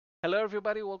Hello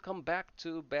everybody, welcome back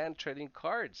to Band Trading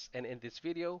Cards. And in this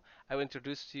video, I will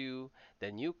introduce to you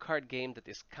the new card game that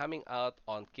is coming out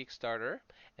on Kickstarter.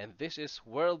 And this is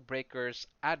World Breakers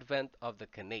Advent of the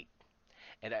Khanate.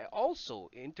 And I also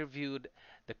interviewed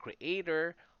the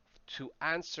creator to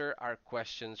answer our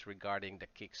questions regarding the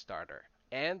Kickstarter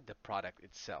and the product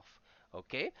itself.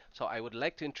 Okay, so I would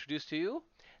like to introduce to you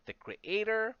the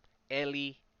creator,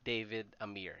 Eli David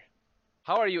Amir.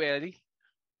 How are you, Eli?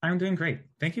 I'm doing great.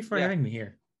 Thank you for Yeah, having me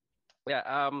here.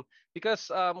 Yeah,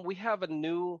 because we have a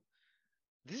new.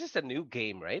 This is a new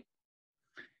game, right?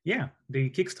 Yeah, the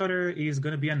Kickstarter is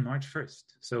going to be on March 1st.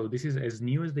 So this is as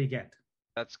new as they get.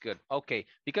 That's good. Okay,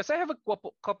 because I have a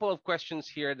couple of questions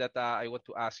here that I want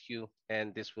to ask you,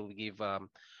 and this will give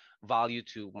value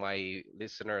to my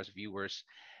listeners, viewers,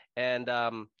 and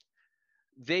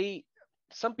they.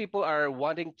 Some people are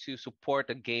wanting to support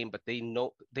a game, but they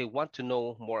want to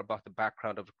know more about the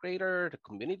background of the creator, the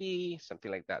community, something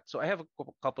like that. So I have a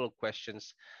couple of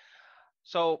questions.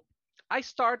 So I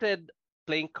started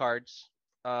playing cards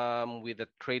with a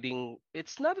trading.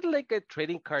 It's not like a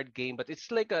trading card game, but it's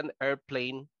like an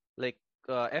airplane, like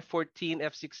F-14,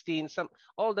 F-16, some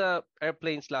all the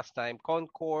airplanes last time,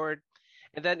 Concorde,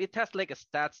 and then it has like a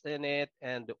stats in it.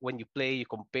 And when you play, you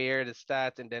compare the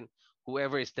stats, and then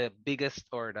whoever is the biggest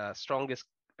or the strongest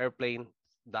airplane,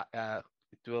 that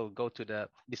it will go to the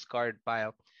discard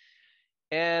pile.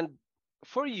 And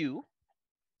for you,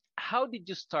 how did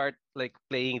you start like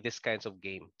playing this kinds of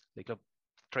game, like a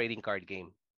trading card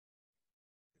game?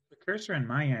 The cursor on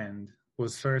my end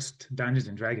was first Dungeons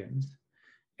and Dragons,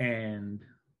 and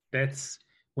that's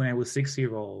when I was 6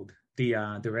 year old. The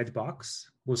red box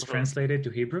was Hmm. translated to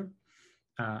Hebrew.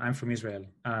 I'm from Israel,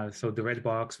 so the red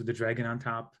box with the dragon on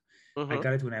top. I Hmm.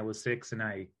 got it when I was 6, and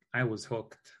I was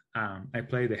hooked. I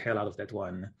played the hell out of that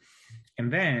one.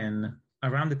 And then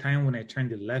around the time when I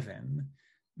turned 11,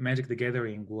 Magic the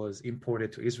Gathering was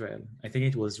imported to Israel. I think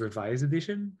it was revised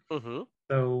edition. Hmm.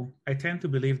 So I tend to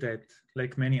believe that,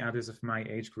 like many others of my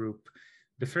age group,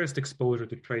 the first exposure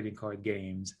to trading card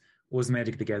games was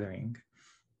Magic the Gathering.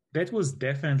 That was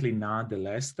definitely not the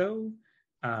last, though.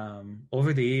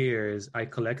 Over the years, I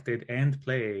collected and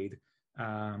played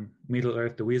Middle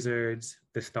Earth, the Wizards,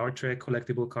 the Star Trek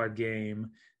collectible card game,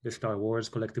 the Star Wars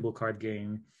collectible card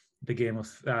game, the Game of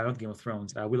not Game of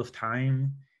Thrones, Wheel of Time,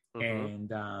 Hmm. and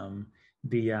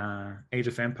the Age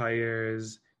of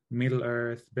Empires, Middle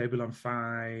Earth, Babylon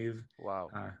 5, Wow.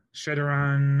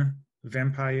 Shadowrun,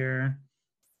 Vampire,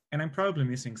 and I'm probably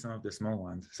missing some of the small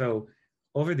ones. So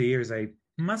over the years, I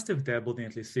must have dabbled in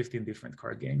at least 15 different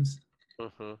card games.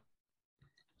 Hmm.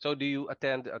 So do you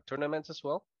attend tournaments as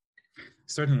well?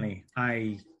 Certainly,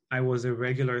 I was a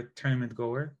regular tournament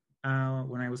goer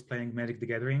when I was playing Magic the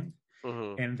Gathering,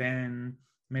 Hmm. and then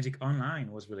Magic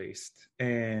Online was released,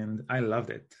 and I loved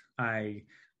it. I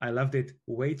loved it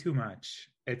way too much.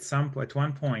 At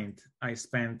one point, I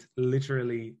spent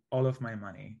literally all of my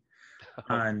money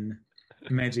on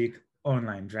Magic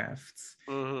Online drafts,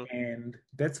 Hmm. and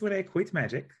that's when I quit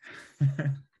Magic.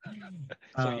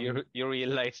 So um, you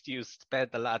realized you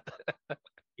spent a lot.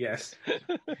 yes,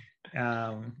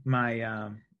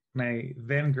 my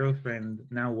then girlfriend,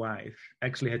 now wife,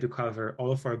 actually had to cover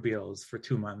all of our bills for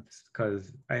 2 months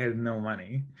because I had no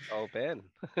money. Oh, Ben.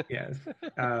 Yes.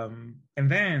 And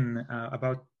then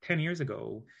about 10 years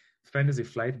ago, Fantasy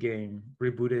Flight Game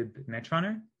rebooted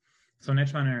Netrunner. So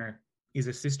Netrunner is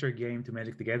a sister game to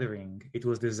Magic the Gathering. It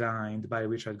was designed by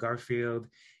Richard Garfield.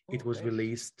 It Oh, was nice.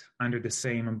 released under the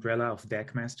same umbrella of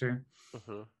Deckmaster,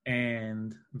 Hmm.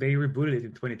 and they rebooted it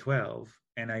in 2012,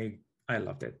 and I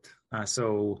loved it.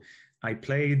 So I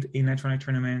played in Netrunner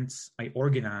tournaments. I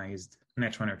organized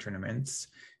Netrunner tournaments.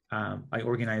 I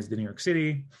organized in New York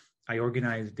City. I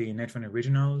organized the Netrunner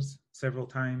Originals several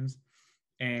times,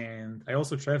 and I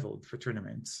also traveled for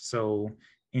tournaments. So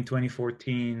in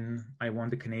 2014, I won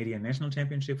the Canadian National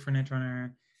Championship for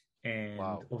Netrunner, and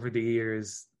Wow. over the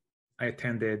years, I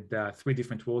attended 3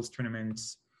 different Worlds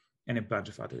tournaments and a bunch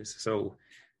of others. So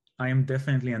I am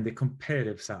definitely on the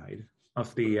competitive side Hmm.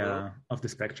 of the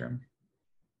spectrum.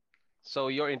 So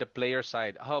you're in the player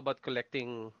side. How about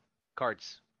collecting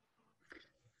cards?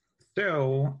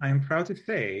 So I'm proud to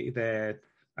say that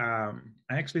I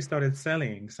actually started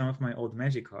selling some of my old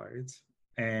Magic cards,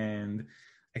 and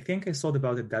I think I sold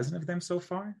about a dozen of them so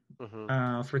far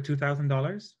Hmm. for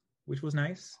 $2,000, which was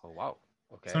nice. Oh, wow.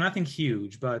 So Okay. nothing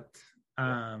huge, but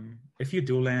Yep. a few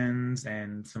dual lands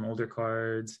and some older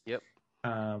cards, Yep.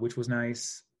 which was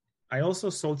nice. I also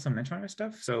sold some Netrunner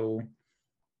stuff, so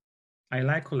I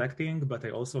like collecting, but I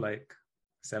also like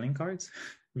selling cards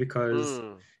because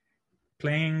Mm.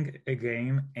 playing a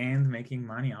game and making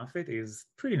money off it is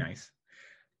pretty nice.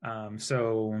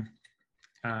 So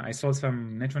I sold some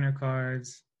Netrunner cards,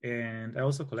 and I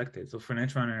also collected. So for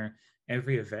Netrunner,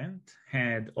 every event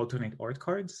had alternate art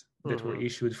cards that were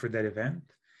issued for that event.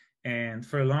 And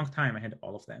for a long time, I had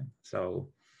all of them. So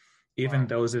even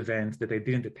those events that I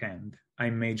didn't attend, I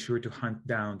made sure to hunt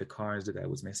down the cards that I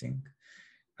was missing.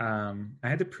 I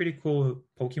had a pretty cool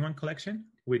Pokemon collection,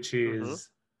 which is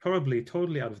probably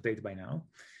totally out of date by now,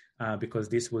 because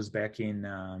this was back in,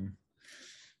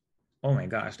 oh my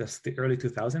gosh, that's the early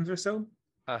 2000s or so.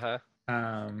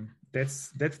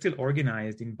 That's still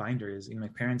organized in binders in my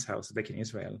parents' house back in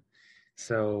Israel.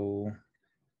 So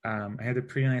I had a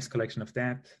pretty nice collection of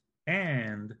that.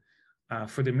 And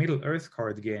for the Middle Earth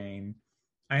card game,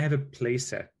 I have a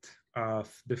playset of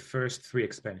the first 3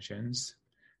 expansions,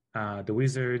 the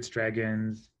Wizards,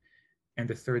 Dragons, and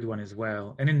the third one as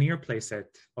well, and a near playset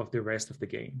of the rest of the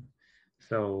game.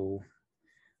 So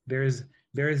there is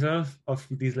of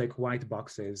these like white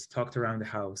boxes tucked around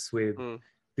the house with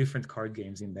different card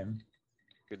games in them.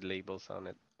 Good labels on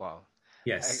it. Wow.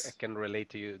 Yes. I can relate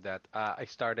to you that I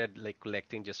started like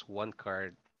collecting just one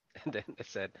card, and then I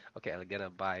said, okay, I'm gonna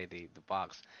buy the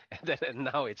box, and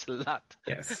now it's a lot.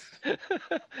 Yes.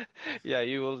 Yeah,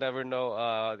 you will never know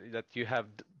that you have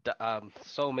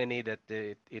so many that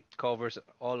it covers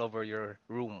all over your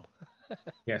room.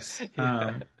 Yes.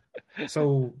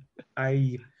 So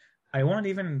I won't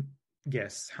even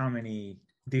guess how many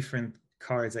different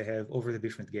cards I have over the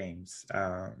different games.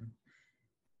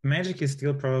 Magic is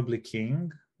still probably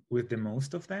king with the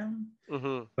most of them,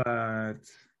 but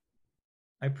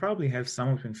I probably have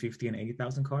somewhere between 50 and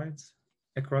 80,000 cards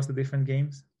across the different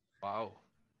games. Wow.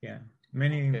 Yeah.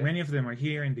 Many of them are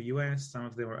here in the US. Some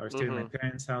of them are still in my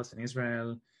parents' house in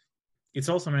Israel. It's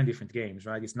also many different games,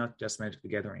 right? It's not just Magic the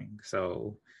Gathering.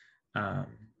 So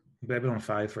Babylon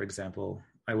 5, for example,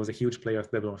 I was a huge player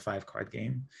of Babylon 5 card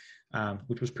game,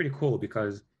 which was pretty cool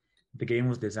because the game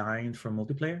was designed for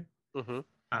multiplayer.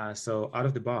 So out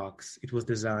of the box, it was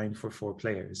designed for 4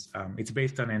 players. It's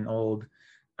based on an old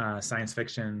science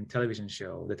fiction television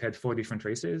show that had 4 different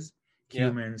races,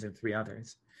 humans and 3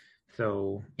 others.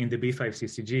 So in the B5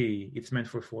 CCG, it's meant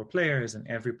for 4 players, and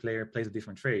every player plays a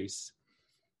different race.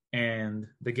 And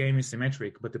the game is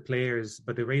symmetric, but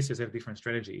the races have different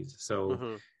strategies.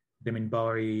 So the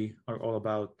Minbari are all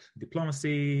about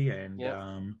diplomacy, and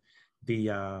the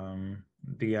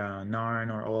Narn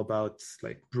are all about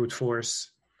like brute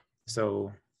force.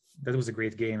 So that was a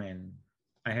great game, and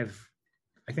I have,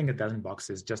 I think, 12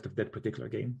 boxes just of that particular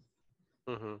game.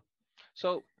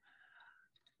 So,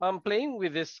 playing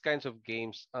with these kinds of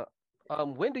games,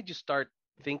 when did you start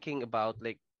thinking about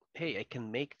like, hey, I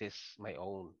can make this my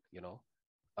own? You know,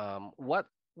 what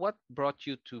brought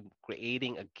you to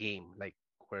creating a game like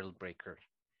Worldbreaker?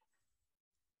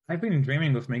 I've been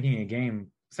dreaming of making a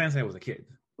game since I was a kid.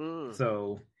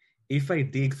 So if I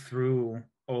dig through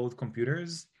old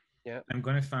computers, I'm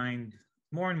going to find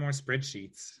more and more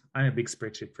spreadsheets. I'm a big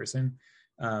spreadsheet person.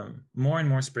 More and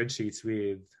more spreadsheets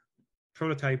with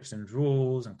prototypes and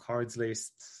rules and cards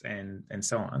lists and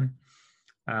so on.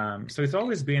 So it's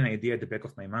always been an idea at the back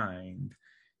of my mind.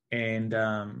 And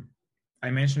I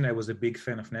mentioned I was a big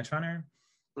fan of Netrunner.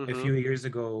 A few years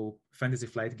ago, Fantasy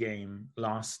Flight Game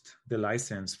lost the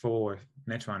license for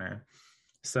Netrunner.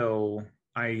 So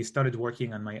I started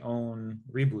working on my own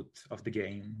reboot of the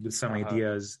game with some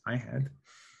ideas I had.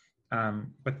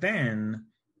 But then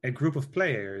a group of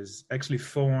players actually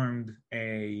formed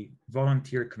a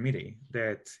volunteer committee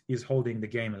that is holding the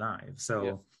game alive.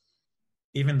 So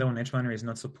even though Netrunner is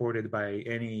not supported by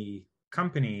any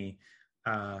company,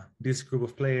 this group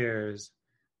of players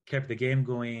kept the game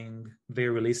going.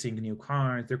 They're releasing new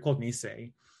cards. They're called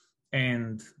Nisei,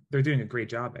 and they're doing a great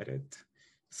job at it.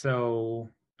 So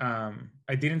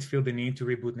I didn't feel the need to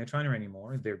reboot Netrunner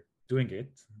anymore. They're doing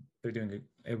it. They're doing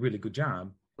a really good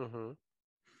job.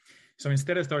 So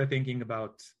instead, I started thinking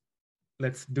about,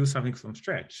 let's do something from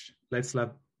scratch. Let's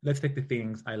take the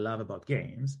things I love about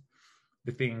games,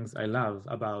 the things I love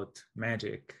about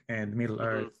Magic and Middle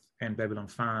Earth and Babylon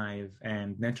 5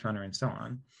 and Netrunner and so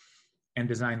on, and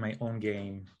design my own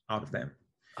game out of them.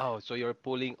 Oh, so you're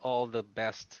pulling all the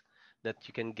best that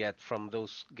you can get from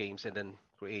those games and then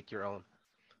create your own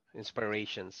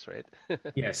inspirations, right?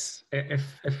 Yes.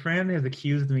 A friend has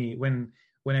accused me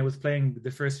when I was playing the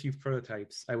first few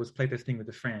prototypes, I was playtesting with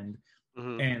a friend,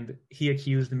 and he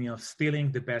accused me of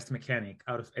stealing the best mechanic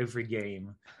out of every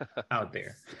game out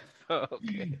there.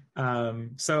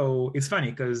 So it's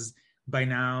funny because by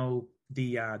now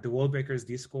the Worldbreakers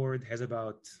Discord has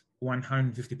about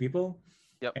 150 people,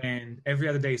 Yep. And every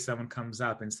other day, someone comes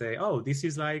up and say, "Oh, this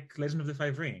is like Legend of the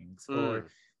Five Rings," or Mm.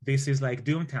 "This is like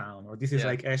Doomtown," or "This is Yeah.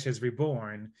 like Ashes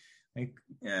Reborn." Like,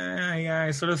 yeah,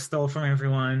 I sort of stole from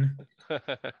everyone.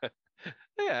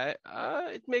 Yeah,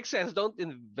 it makes sense. Don't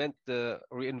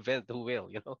reinvent the wheel,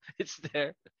 It's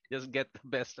there. Just get the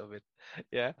best of it.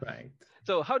 Yeah. Right.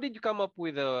 So how did you come up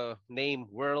with the name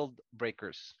World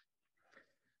Breakers?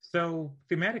 So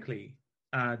thematically,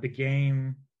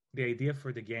 the idea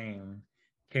for the game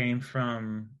came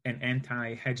from an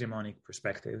anti-hegemonic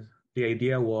perspective. The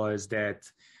idea was that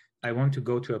I want to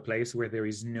go to a place where there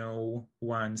is no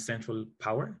one central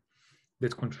power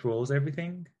that controls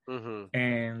everything. Mm-hmm.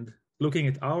 And looking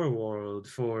at our world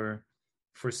for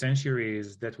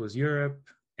centuries, that was Europe,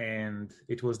 and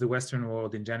it was the Western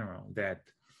world in general that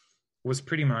was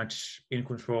pretty much in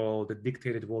control, that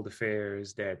dictated world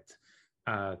affairs, that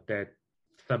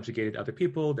subjugated other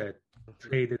people, that Mm-hmm.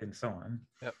 traded, and so on.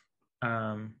 Yep.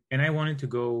 And I wanted to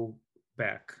go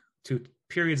back to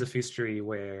periods of history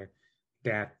where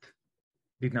that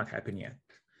did not happen yet.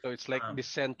 So it's like Um,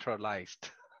 decentralized,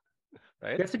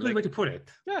 right? that's a good Like, way to put it.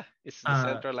 yeah, it's Uh,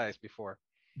 decentralized before.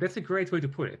 that's a great way to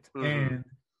put it. Mm-hmm. And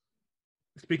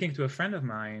speaking to a friend of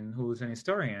mine who's an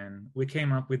historian, we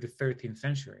came up with the 13th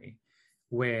century,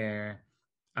 where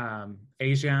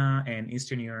Asia and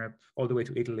Eastern Europe, all the way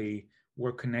to Italy,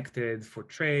 were connected for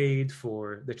trade,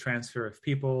 for the transfer of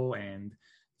people. And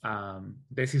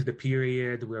this is the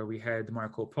period where we had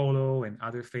Marco Polo and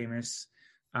other famous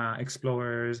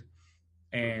explorers.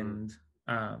 Mm-hmm. And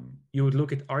you would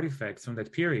look at artifacts from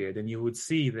that period, and you would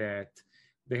see that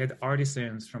they had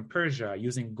artisans from Persia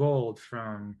using gold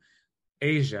from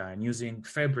Asia and using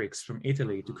fabrics from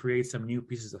Italy to create some new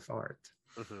pieces of art.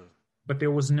 Mm-hmm. But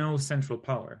there was no central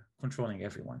power controlling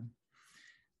everyone.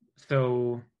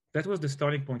 So that was the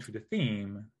starting point for the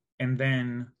theme. And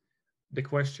then the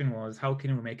question was, how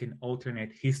can we make an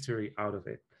alternate history out of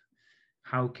it?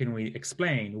 How can we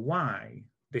explain why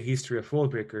the history of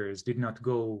Worldbreakers did not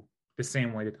go the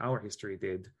same way that our history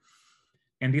did?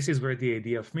 And this is where the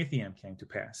idea of Mythium came to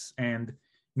pass. And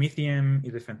Mythium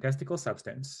is a fantastical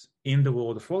substance in the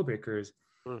world of Worldbreakers,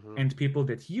 Mm-hmm. and people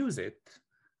that use it,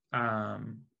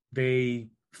 they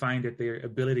find that their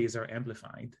abilities are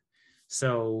amplified.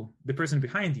 So the person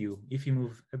behind you, if you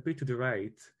move a bit to the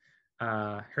right,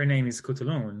 her name is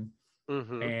Cthulhu,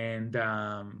 Mm-hmm. and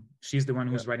she's the one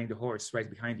who's Yeah, riding the horse right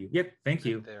behind you. Yep, thank right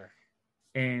you. there.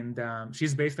 And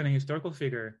she's based on a historical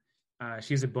figure.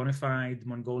 She's a bona fide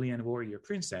Mongolian warrior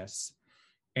princess.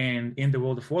 And in the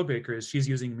world of Worldbreakers, she's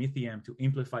using Mythium to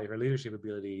amplify her leadership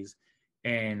abilities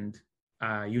and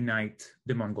unite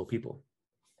the Mongol people.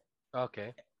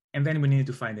 Okay. And then we needed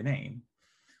to find a name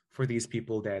for these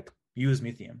people that use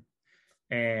Mythium.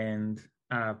 And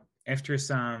after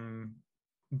some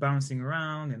bouncing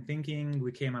around and thinking,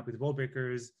 we came up with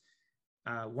Worldbreakers.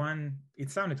 One, it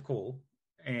sounded cool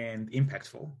and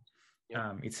impactful.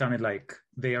 Yep. It sounded like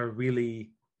they are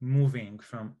really moving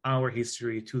from our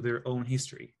history to their own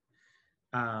history.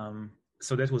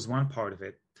 So that was one part of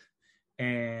it.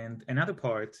 And another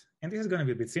part, and this is going to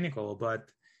be a bit cynical, but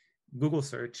Google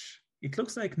search, it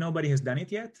looks like nobody has done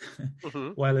it yet, Mm-hmm.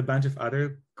 while a bunch of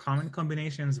other common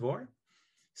combinations were.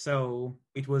 So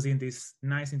it was in this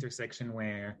nice intersection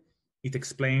where it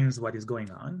explains what is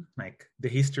going on. Like the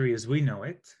history as we know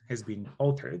it has been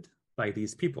altered by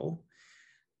these people.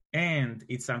 And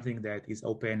it's something that is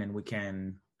open and we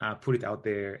can put it out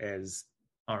there as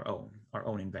our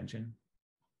own invention.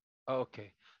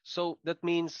 Okay. So that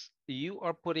means you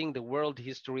are putting the world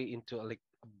history into like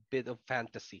a bit of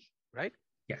fantasy, right?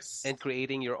 Yes. And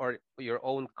creating your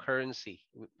own currency,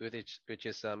 which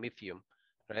is Mythium,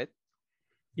 right?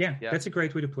 Yeah, Yeah. that's a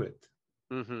great way to put it.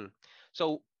 Mm-hmm.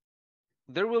 So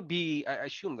there will be, I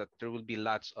assume that there will be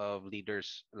lots of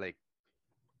leaders. Like,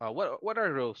 what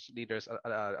are those leaders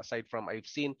aside from I've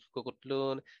seen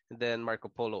Kukutlun and then Marco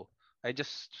Polo. I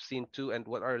just seen two, and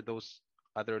what are those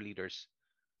other leaders?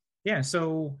 Yeah,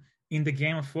 so in the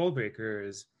game of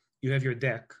Worldbreakers, you have your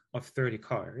deck of 30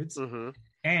 cards, Mm-hmm.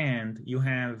 and you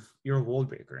have your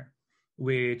Worldbreaker,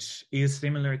 which is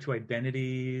similar to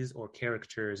identities or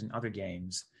characters in other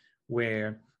games,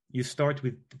 where you start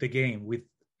with the game with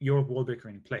your Worldbreaker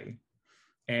in play.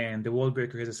 And the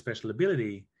Worldbreaker has a special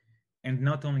ability. And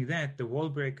not only that, the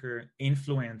Worldbreaker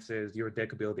influences your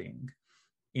deck building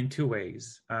in two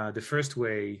ways. The first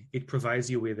way, it provides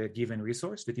you with a given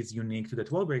resource that is unique to that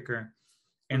Worldbreaker.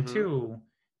 And Mm-hmm. two,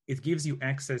 it gives you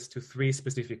access to 3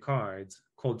 specific cards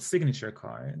called signature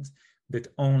cards that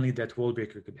only that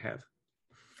Worldbreaker could have.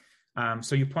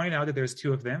 So you point out that there's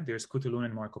 2 of them. There's Cthulhu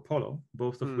and Marco Polo,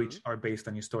 both of Mm-hmm. which are based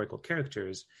on historical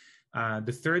characters.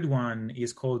 The third one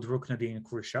is called Ruknadin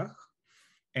Kurshach.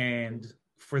 And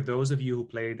for those of you who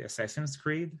played Assassin's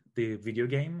Creed, the video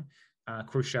game,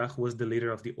 Kurshach was the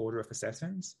leader of the Order of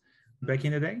Assassins back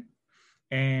in the day.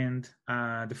 And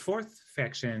the fourth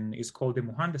faction is called the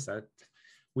Muhandasat,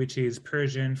 which is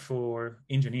Persian for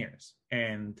engineers,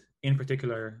 and in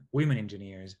particular, women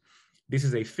engineers. This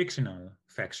is a fictional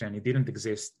faction. It didn't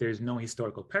exist. There's no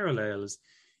historical parallels.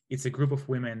 It's a group of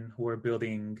women who are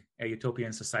building a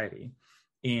utopian society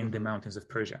in the mountains of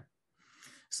Persia.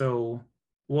 So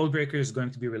Wallbreaker is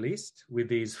going to be released with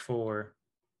these 4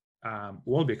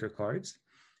 Wallbreaker cards.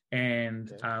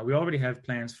 And we already have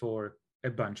plans for a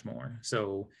bunch more.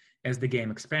 So as the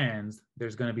game expands,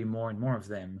 there's going to be more and more of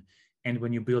them. And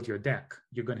when you build your deck,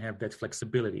 you're going to have that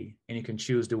flexibility, and you can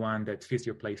choose the one that fits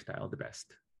your playstyle the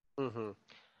best.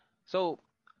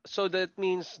 So that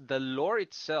means the lore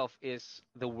itself is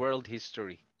the world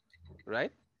history,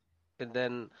 right? And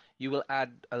then you will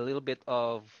add a little bit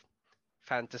of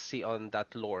fantasy on that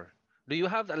lore. Do you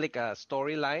have like a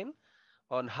storyline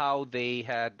on how they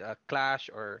had a clash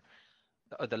or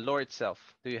the lore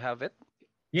itself? Do you have it?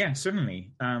 Yeah,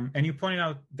 certainly. And you pointed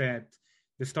out that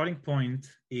the starting point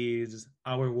is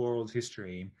our world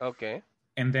history. Okay.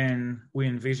 And then we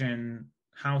envision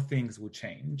how things would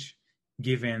change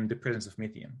given the presence of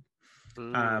Mithium.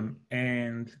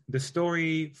 And the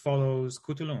story follows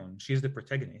Cthulhun. She's the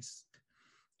protagonist.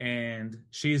 And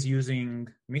she's using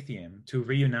Mithium to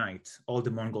reunite all the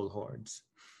Mongol hordes.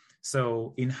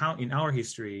 So in our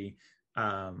history,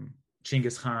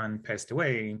 Genghis Khan passed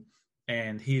away,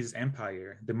 and his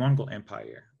empire, the Mongol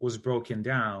Empire, was broken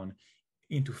down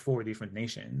into 4 different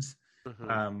nations.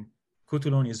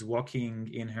 Cthulhun is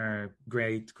walking in her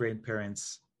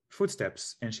great-grandparents'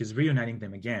 footsteps, and she's reuniting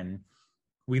them again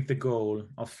with the goal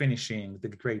of finishing the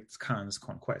Great Khan's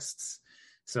conquests.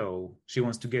 So she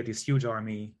wants to get this huge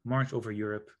army, march over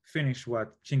Europe, finish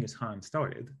what Genghis Khan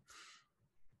started.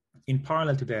 In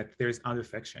parallel to that, there's other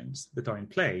factions that are in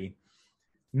play.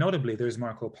 Notably, there's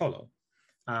Marco Polo.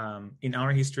 In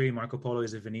our history, Marco Polo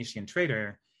is a Venetian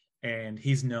trader, and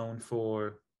he's known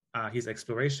for his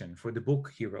exploration, for the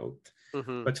book he wrote.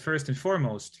 But first and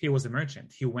foremost, he was a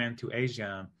merchant. He went to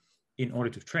Asia in order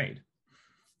to trade.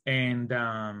 And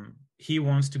he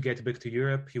wants to get back to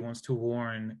Europe. He wants to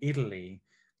warn Italy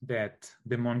that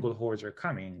the Mongol hordes are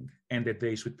coming and that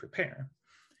they should prepare.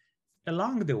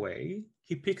 Along the way,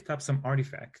 he picked up some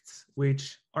artifacts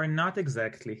which are not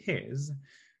exactly his,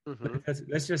 but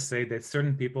let's just say that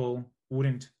certain people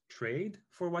wouldn't trade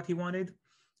for what he wanted,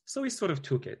 so he sort of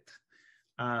took it.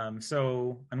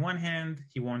 So on one hand,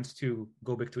 he wants to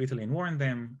go back to Italy and warn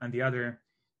them. On the other,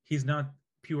 he's not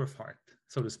pure of heart,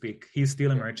 so to speak. He's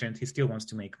still a merchant. He still wants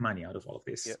to make money out of all of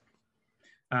this.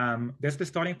 That's the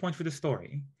starting point for the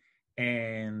story.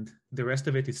 And the rest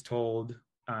of it is told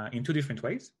in 2 different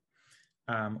ways.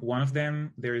 One of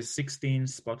them, there is 16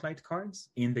 spotlight cards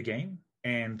in the game,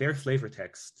 and their flavor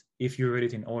text, if you read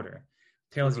it in order,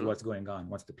 tells you what's going on,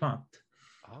 what's the plot.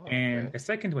 A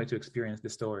second way to experience the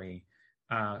story,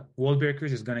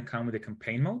 Wallbreakers is going to come with a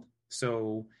campaign mode.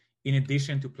 So in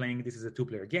addition to playing this as a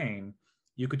 2-player game,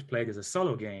 you could play it as a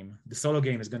solo game. The solo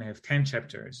game is going to have 10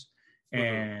 chapters,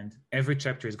 and every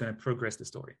chapter is going to progress the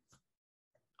story.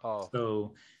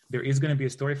 So there is going to be a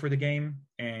story for the game,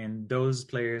 and those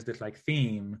players that like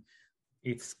theme,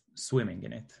 it's swimming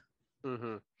in it.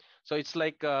 So it's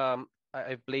like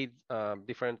I've played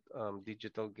different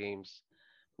digital games,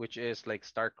 which is like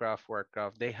StarCraft,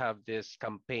 Warcraft. They have this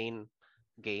campaign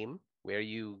game where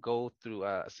you go through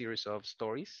a series of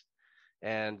stories,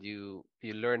 and you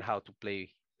learn how to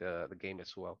play the game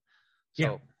as well.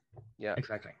 So yeah,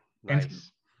 exactly. Nice. And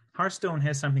Hearthstone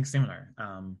has something similar.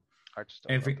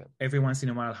 Hearthstone. Every once in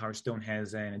a while, Hearthstone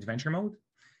has an adventure mode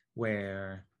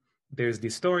where there's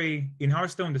this story. In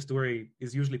Hearthstone, the story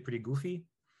is usually pretty goofy.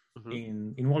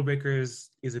 In Wallbreakers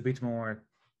is a bit more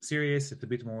serious. It's a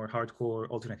bit more hardcore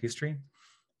alternate history.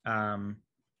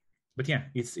 But yeah,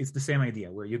 it's the same idea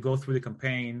where you go through the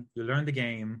campaign, you learn the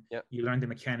game, you learn the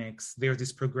mechanics. There's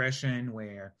this progression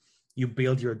where you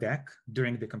build your deck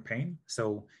during the campaign.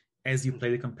 So as you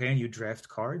play the campaign, you draft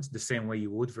cards the same way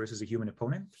you would versus a human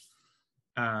opponent.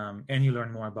 And you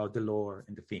learn more about the lore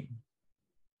and the theme.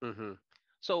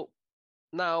 So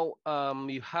now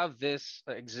you have this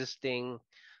existing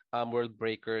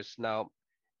Worldbreakers. Now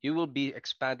you will be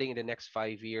expanding in the next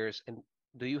 5 years. And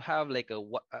do you have like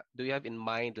do you have in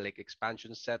mind like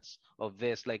expansion sets of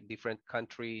this, like different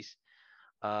countries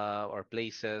or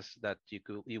places that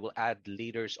you will add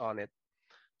leaders on it?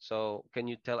 So can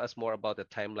you tell us more about the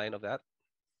timeline of that?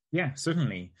 Yeah,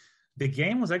 certainly. The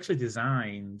game was actually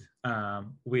designed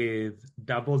with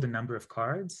double the number of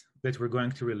cards that we're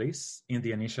going to release in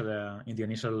the initial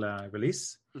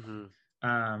release.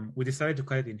 Mm-hmm. We decided to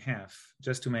cut it in half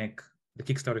just to make the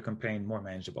Kickstarter campaign more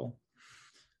manageable.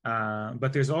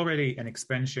 But there's already an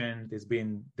expansion that's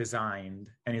been designed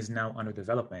and is now under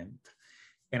development.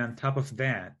 And on top of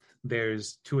that,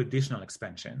 there's 2 additional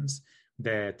expansions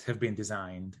that have been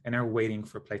designed and are waiting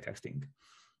for playtesting.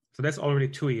 So that's already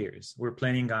 2 years. We're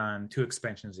planning on 2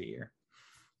 expansions a year.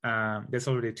 That's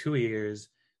already 2 years.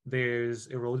 There's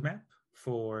a roadmap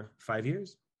for 5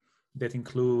 years that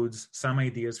includes some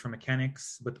ideas for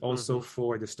mechanics, but also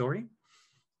for the story.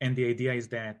 And the idea is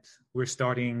that we're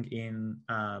starting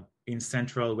in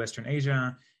Central Western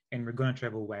Asia, and we're going to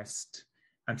travel west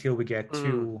until we get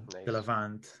to the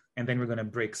Levant, and then we're going to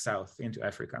break south into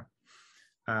Africa.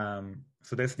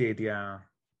 So that's the idea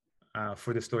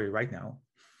for the story right now.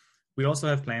 We also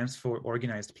have plans for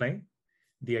organized play.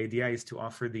 The idea is to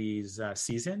offer these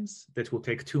seasons that will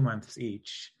take 2 months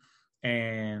each.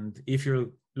 And if your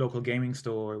local gaming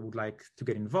store would like to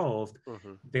get involved,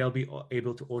 they'll be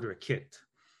able to order a kit.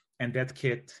 And that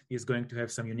kit is going to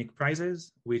have some unique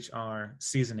prizes, which are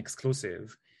season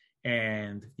exclusive.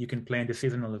 And you can play in the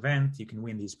seasonal event, you can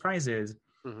win these prizes.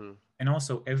 And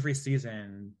also every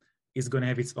season is going to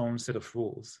have its own set of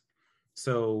rules.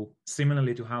 So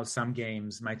similarly to how some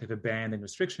games might have a ban and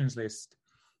restrictions list,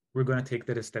 we're going to take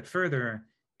that a step further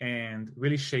and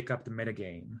really shake up the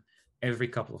metagame every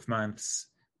couple of months,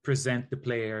 present the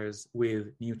players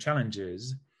with new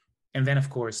challenges. And then, of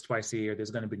course, twice a year,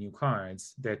 there's going to be new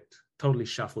cards that totally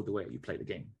shuffle the way you play the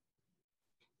game.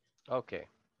 Okay.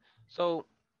 So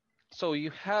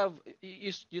you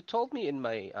told me in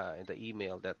the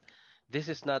email that this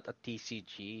is not a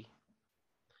TCG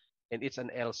and it's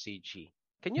an LCG.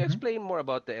 Can you explain more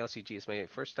about the LCG? It's my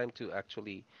first time to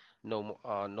actually know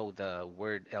the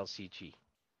word LCG.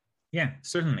 Yeah,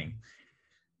 certainly.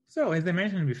 So as I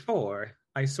mentioned before,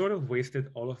 I sort of wasted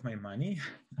all of my money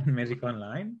on Magic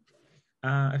Online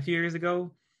a few years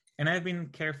ago, and I've been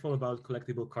careful about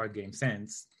collectible card games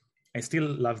since. I still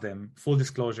love them. Full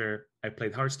disclosure, I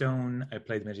played Hearthstone, I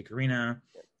played Magic Arena,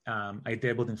 I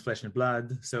dabbled in Flesh and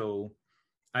Blood, so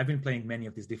I've been playing many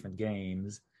of these different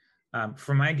games.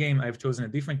 For my game, I've chosen a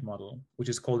different model, which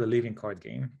is called a living card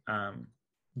game.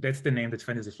 That's the name that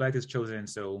Fantasy Flight has chosen,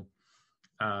 so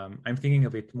I'm thinking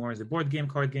of it more as a board game,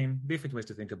 card game, different ways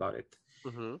to think about it.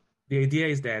 The idea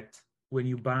is that when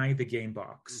you buy the game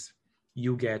box,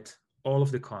 you get all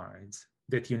of the cards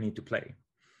that you need to play.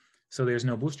 So there's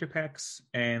no booster packs,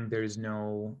 and there's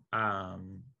no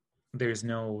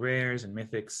rares and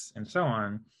mythics and so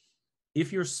on.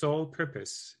 If your sole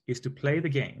purpose is to play the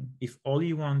game, if all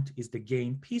you want is the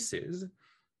game pieces,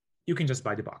 you can just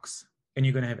buy the box and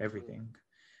you're going to have everything.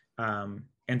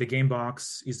 And the game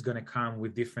box is going to come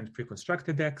with different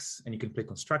pre-constructed decks, and you can play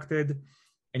constructed,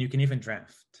 and you can even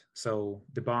draft. So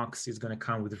the box is going to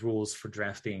come with rules for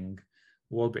drafting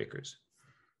World Breakers.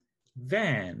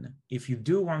 Then, if you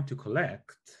do want to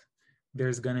collect,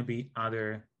 there's going to be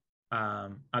other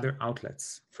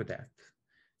outlets for that.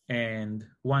 And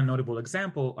one notable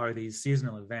example are these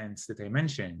seasonal events that I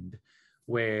mentioned,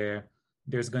 where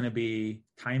there's going to be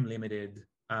time-limited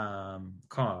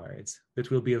cards that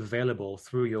will be available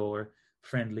through your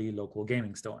friendly local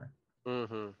gaming store.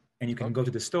 And you can go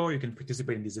to the store, you can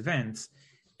participate in these events,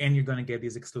 and you're going to get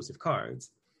these exclusive cards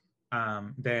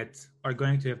that are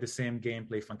going to have the same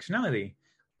gameplay functionality,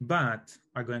 but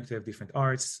are going to have different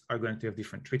arts, are going to have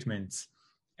different treatments,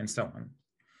 and so on.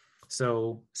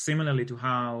 So similarly to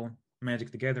how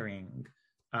Magic the Gathering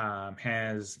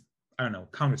has,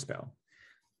 Counterspell.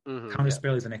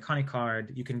 Counterspell is an iconic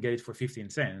card. You can get it for 15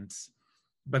 cents,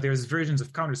 but there's versions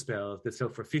of Counterspell that sell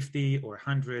for $50 or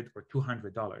 $100 or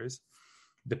 $200,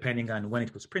 depending on when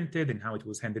it was printed and how it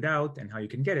was handed out and how you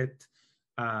can get it.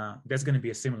 That's going to be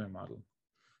a similar model.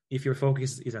 If your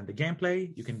focus is on the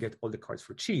gameplay, you can get all the cards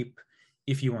for cheap.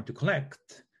 If you want to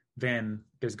collect, then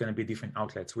there's going to be different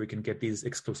outlets where you can get these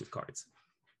exclusive cards.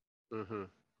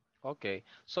 Okay,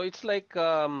 so it's like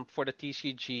for the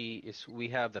TCG is we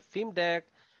have the theme deck,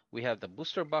 we have the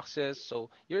booster boxes. So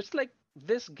it's like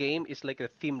this game is like a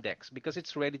theme decks because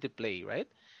it's ready to play, right?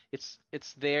 It's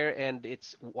there and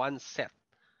it's one set,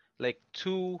 like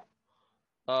two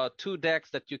decks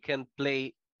that you can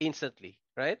play instantly,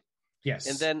 right? Yes.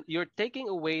 And then you're taking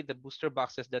away the booster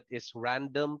boxes that is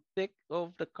random pick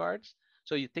of the cards.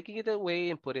 So you're taking it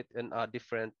away and put it in a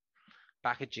different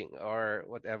packaging or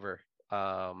whatever,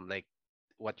 like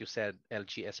what you said,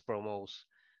 LGS promos,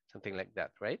 something like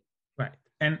that, right? Right.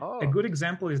 And a good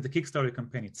example is the Kickstarter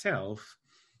campaign itself.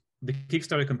 the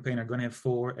Kickstarter campaign are going to have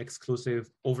 4 exclusive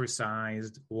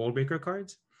oversized wall breaker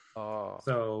cards. Oh.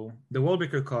 So the wall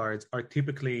breaker cards are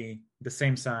typically the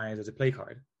same size as a play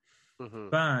card. Mm-hmm.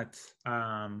 But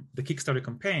the Kickstarter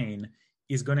campaign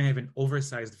is going to have an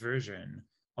oversized version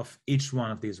of each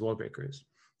one of these wall breakers.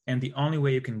 And the only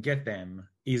way you can get them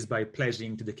is by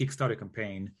pledging to the Kickstarter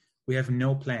campaign. We have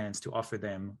no plans to offer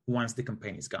them once the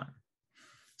campaign is gone.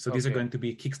 So these are going to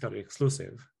be Kickstarter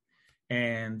exclusive.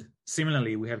 And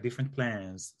similarly, we have different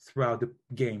plans throughout the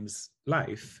game's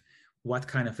life, what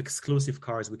kind of exclusive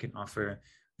cards we can offer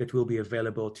that will be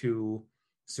available to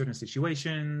certain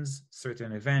situations,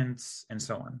 certain events, and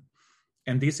so on.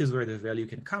 And this is where the value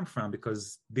can come from,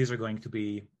 because these are going to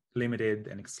be limited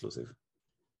and exclusive.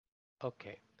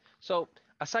 Okay. So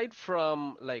aside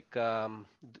from like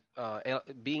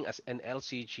being as an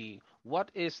LCG,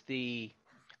 what is the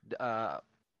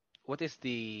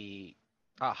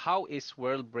how is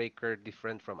World Breaker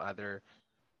different from other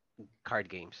card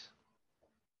games?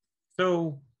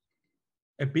 So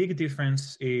a big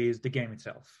difference is the game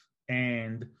itself.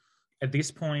 And at this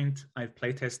point, I've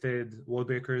play tested World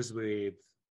Breakers with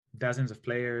dozens of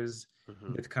players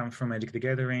that come from Magic the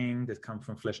Gathering, that come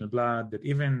from Flesh and Blood, that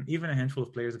even a handful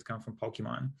of players that come from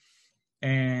Pokemon.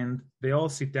 And they all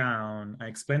sit down, I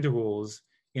explain the rules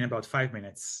in about 5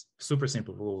 minutes, super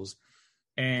simple rules.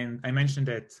 And I mentioned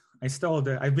that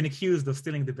I've been accused of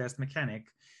stealing the best mechanic.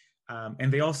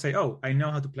 And they all say, oh, I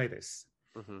know how to play this.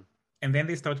 And then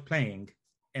they start playing,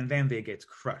 and then they get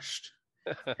crushed.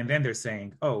 And then they're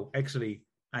saying, oh, actually,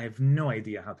 I have no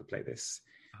idea how to play this.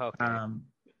 Okay.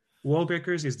 Wall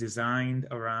Breakers is designed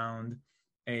around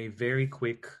a very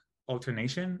quick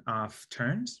alternation of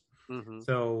turns.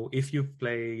 So if you've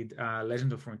played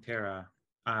Legend of Runeterra,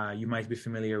 you might be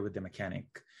familiar with the mechanic.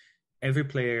 Every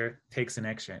player takes an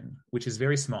action, which is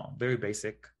very small, very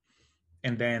basic,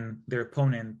 and then their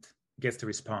opponent gets to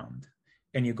respond,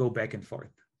 and you go back and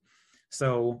forth.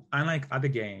 So unlike other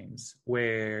games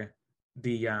where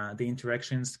the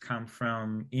interactions come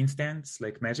from instants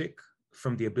like Magic,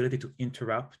 from the ability to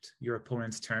interrupt your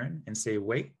opponent's turn and say,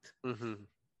 wait,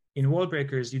 in Wall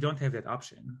Breakers, you don't have that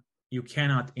option. You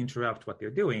cannot interrupt what they're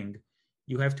doing.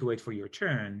 You have to wait for your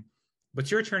turn,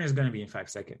 but your turn is going to be in 5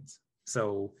 seconds.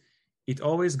 So it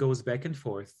always goes back and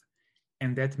forth.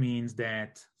 And that means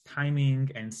that timing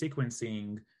and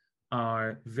sequencing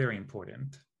are very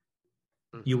important.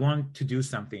 You want to do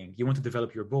something, you want to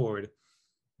develop your board,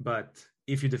 but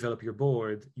if you develop your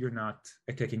board, you're not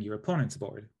attacking your opponent's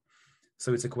board.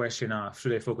 So it's a question of,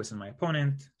 should I focus on my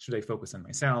opponent? Should I focus on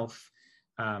myself?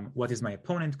 What is my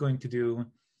opponent going to do?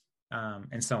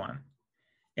 And so on.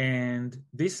 And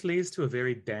this leads to a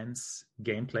very dense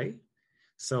gameplay.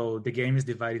 So the game is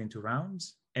divided into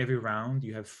rounds. Every round,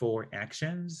 you have 4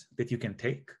 actions that you can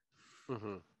take.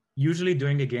 Usually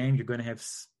during a game, you're going to have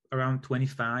around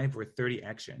 25 or 30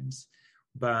 actions,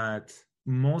 but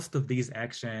most of these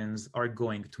actions are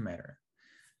going to matter.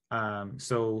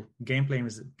 So gameplay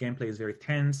is very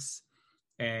tense,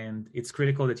 and it's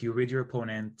critical that you read your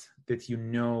opponent, that you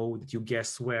know, that you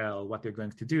guess well what they're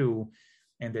going to do,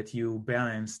 and that you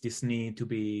balance this need to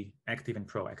be active and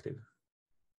proactive.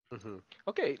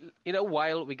 Okay, in a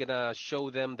while we're gonna show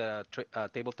them the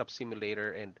tabletop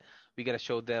simulator, and we're gonna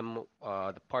show them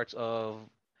the parts of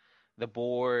the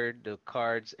board, the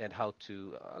cards, and how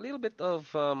to a little bit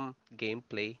of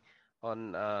gameplay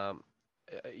on.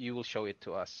 You will show it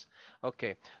to us.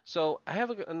 Okay, so I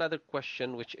have another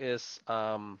question, which is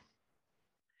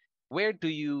where do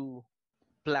you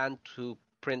plan to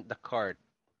print the card?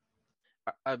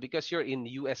 Because you're in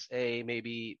USA,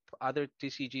 maybe other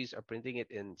TCGs are printing it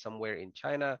in somewhere in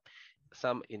China,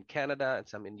 some in Canada, and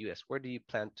some in US. Where do you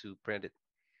plan to print it?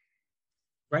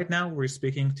 Right now, we're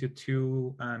speaking to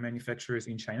 2 manufacturers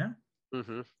in China.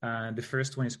 The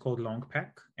first one is called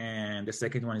Longpack, and the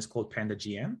second one is called Panda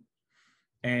GM.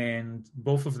 And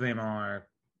both of them are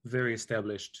very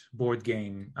established board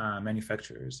game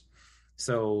manufacturers.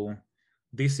 So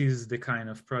this is the kind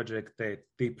of project that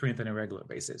they print on a regular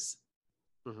basis.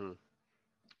 Oh,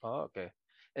 okay.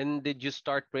 And did you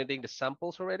start printing the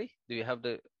samples already? Do you have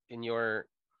in your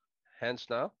hands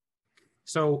now?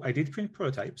 So I did print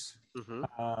prototypes.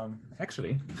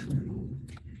 Actually,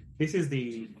 this is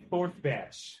the 4th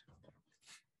batch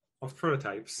of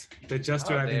prototypes that just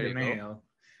arrived in the mail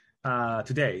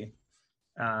today.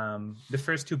 The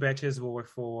first 2 batches were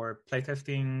for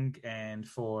playtesting and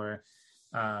for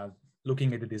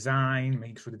looking at the design,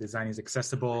 making sure the design is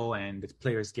accessible and that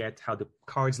players get how the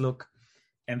cards look.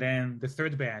 And then the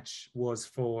 3rd batch was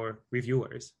for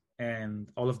reviewers, and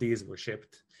all of these were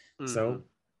shipped. So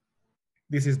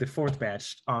this is the 4th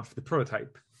batch of the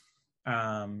prototype.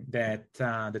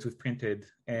 that we've printed,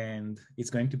 and it's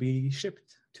going to be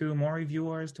shipped to more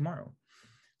reviewers tomorrow.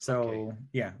 So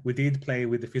yeah, we did play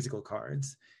with the physical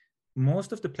cards.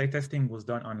 Most of the playtesting was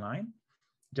done online,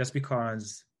 just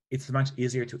because it's much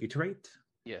easier to iterate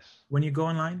Yes. when you go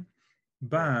online.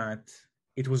 But Right.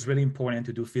 it was really important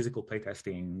to do physical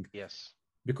playtesting Yes.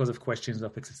 because of questions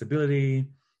of accessibility.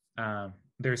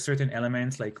 There are certain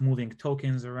elements like moving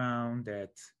tokens around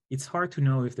that it's hard to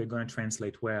know if they're going to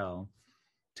translate well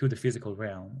to the physical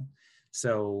realm.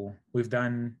 So we've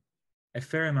done a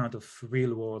fair amount of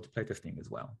real world playtesting as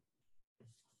well.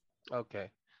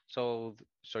 Okay. So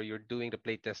you're doing the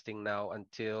playtesting now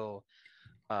until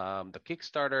the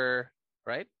Kickstarter,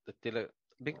 right?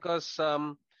 Because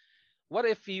what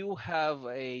if you have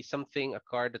a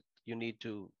card that you need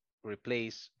to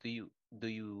replace? Do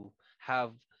you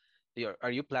have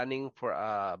are you planning for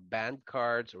banned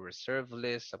cards or reserve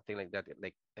list, something like that,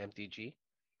 like MTG?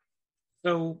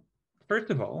 So first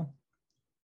of all,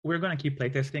 we're going to keep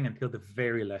playtesting until the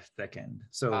very last second.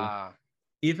 So Ah,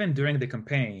 even during the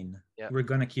campaign, yeah. we're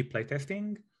going to keep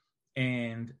playtesting.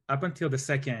 And up until the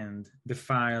second the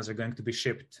files are going to be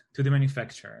shipped to the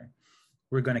manufacturer,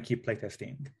 we're going to keep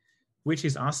playtesting, which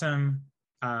is awesome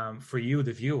for you,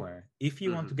 the viewer. If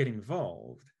you want Mm-hmm. to get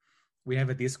involved, we have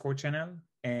a Discord channel,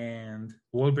 and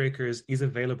Wall Breakers is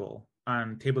available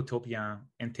on Tabletopia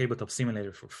and Tabletop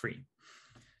Simulator for free.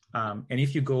 And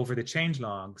if you go over the change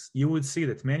logs, you would see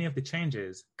that many of the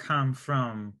changes come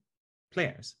from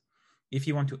players. If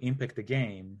you want to impact the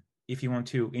game, if you want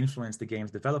to influence the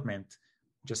game's development,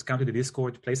 just come to the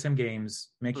Discord, play some games,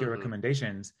 make your Mm-hmm.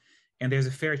 recommendations, and there's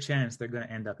a fair chance they're going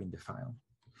to end up in the file.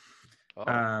 Oh,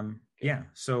 okay. Yeah,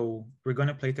 so we're going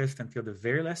to playtest until the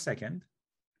very last second.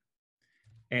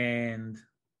 And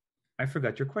I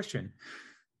forgot your question.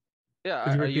 Yeah,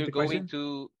 Could you are repeat you the going question?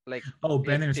 to like Oh,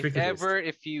 ban and if restricted list. ever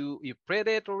if you print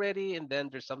it already and then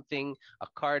there's something a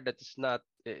card that is not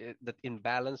that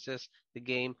imbalances the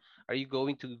game, are you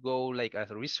going to go like as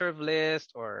a reserve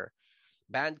list or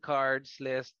banned cards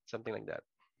list, something like that?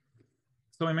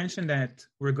 So I mentioned that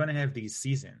we're going to have these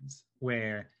seasons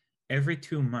where every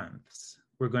 2 months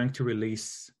we're going to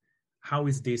release how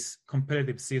is this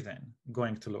competitive season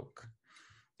going to look.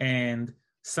 And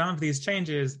some of these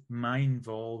changes might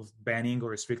involve banning or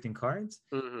restricting cards,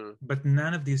 Mm-hmm. but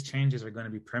none of these changes are going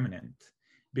to be permanent,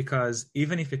 because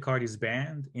even if a card is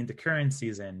banned in the current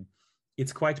season,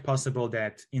 it's quite possible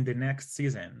that in the next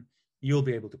season you'll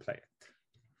be able to play it.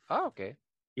 Oh, okay.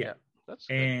 Yeah. Yeah, that's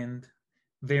good. And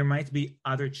there might be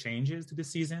other changes to the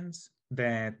seasons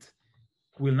that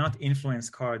will not influence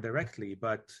card directly,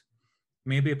 but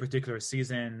maybe a particular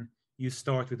season you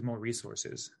start with more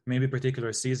resources. Maybe a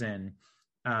particular season,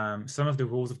 some of the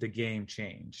rules of the game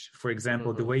change. For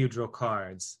example, the Mm-hmm. way you draw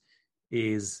cards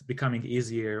is becoming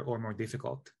easier or more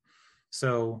difficult.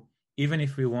 So even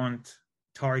if we won't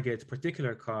target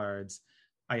particular cards,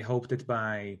 I hope that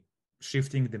by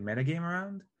shifting the metagame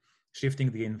around,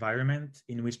 shifting the environment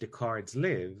in which the cards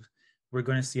live, we're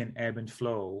going to see an ebb and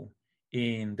flow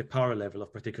in the power level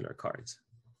of particular cards.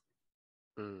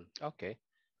 Okay.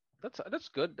 That's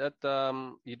good that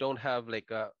you don't have like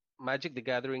a Magic the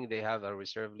Gathering, they have a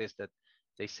reserve list that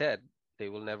they said they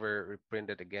will never reprint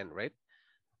it again, right?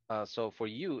 So for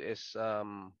you is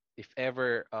if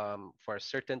ever for a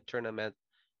certain tournament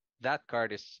that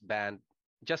card is banned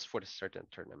just for the certain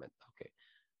tournament. Okay,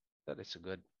 that is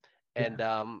good. Yeah.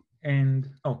 And And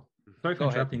sorry for go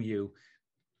ahead. interrupting you.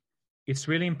 It's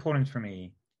really important for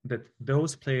me that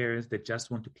those players that just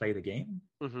want to play the game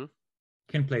Mm-hmm.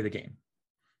 can play the game.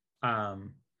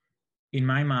 Um, in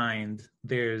my mind,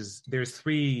 there's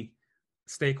three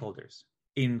stakeholders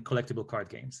in collectible card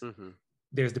games. Mm-hmm.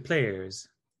 There's the players,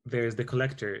 there's the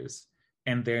collectors,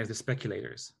 and there's the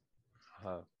speculators.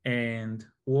 Uh, And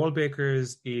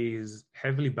Wallbreakers is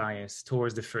heavily biased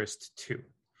towards the first two.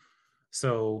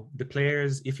 So the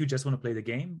players, if you just want to play the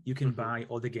game, you can mm-hmm. buy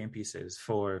all the game pieces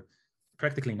for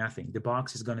practically nothing. The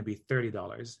box is going to be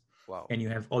 $30, Wow. and you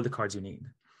have all the cards you need.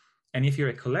 And if you're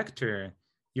a collector,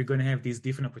 you're going to have these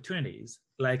different opportunities,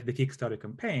 like the Kickstarter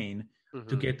campaign, to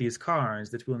Mm-hmm. get these cards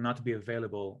that will not be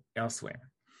available elsewhere.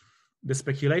 The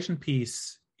speculation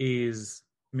piece is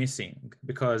missing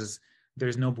because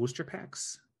there's no booster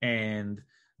packs, and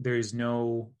there's no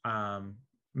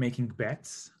making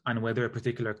bets on whether a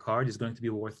particular card is going to be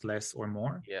worth less or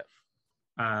more. Yeah.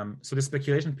 So the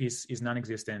speculation piece is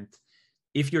non-existent.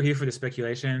 If you're here for the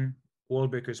speculation,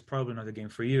 Wallbreaker is probably not a game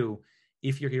for you.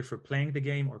 If you're here for playing the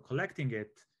game or collecting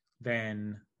it,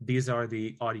 then these are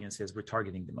the audiences we're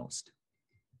targeting the most.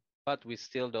 But we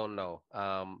still don't know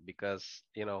because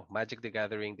Magic the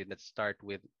Gathering did not start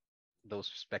with those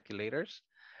speculators.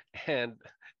 and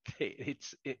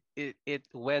it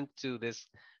went to this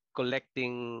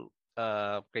collecting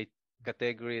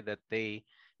category that they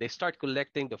start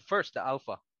collecting the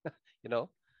alpha. You know,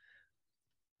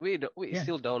 we Yeah.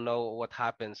 still don't know what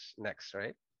happens next,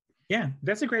 right? Yeah,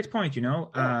 that's a great point.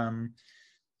 Yeah.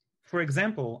 For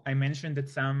example, I mentioned that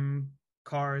some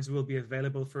cards will be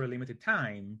available for a limited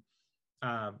time.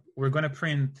 We're going to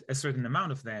print a certain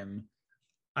amount of them.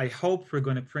 I hope we're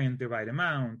going to print the right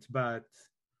amount, but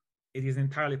it is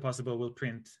entirely possible we'll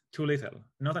print too little,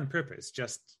 not on purpose,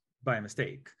 just by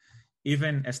mistake.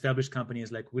 Even established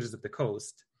companies like Wizards of the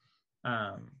Coast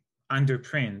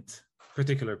underprint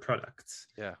particular products.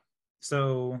 Yeah.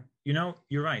 So,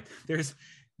 you're right.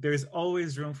 There's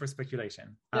always room for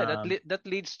speculation. Yeah, that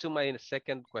leads to my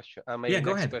second question, my Yeah,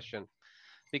 go next ahead. question,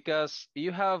 because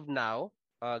you have now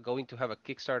going to have a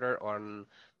Kickstarter on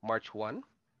March 1,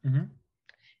 Mm-hmm.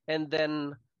 and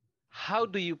then how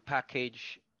do you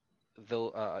package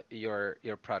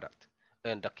your product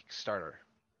and the Kickstarter?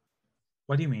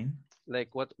 What do you mean?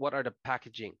 Like what are the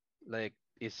packaging? Like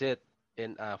is it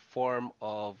in a form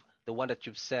of the one that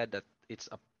you've said that it's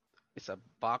a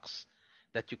box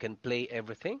that you can play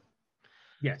everything,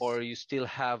 Yes. or you still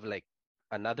have like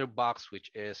another box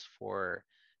which is for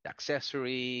the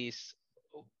accessories?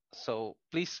 So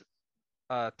please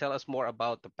tell us more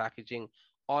about the packaging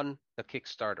on the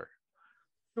Kickstarter.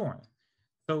 Sure.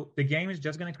 So the game is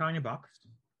just going to come in a box,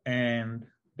 and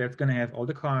that's going to have all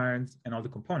the cards and all the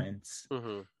components.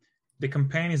 Mm-hmm. The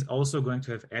campaign is also going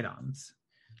to have add-ons.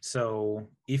 So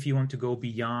if you want to go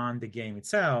beyond the game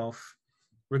itself,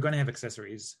 we're going to have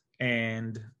accessories,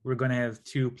 and we're going to have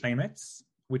 2 playmats,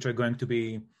 which are going to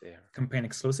be campaign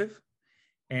exclusive.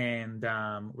 And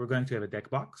we're going to have a deck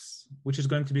box, which is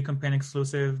going to be campaign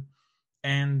exclusive.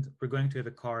 And we're going to have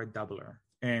a card doubler.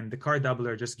 And the card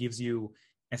doubler just gives you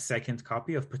a second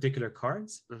copy of particular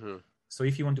cards. Mm-hmm. So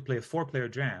if you want to play a 4-player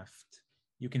draft,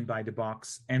 you can buy the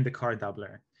box and the card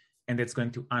doubler, and that's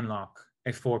going to unlock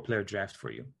a 4-player draft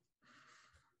for you.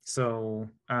 So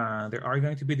there are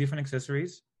going to be different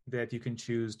accessories that you can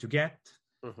choose to get.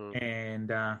 Mm-hmm.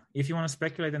 And if you want to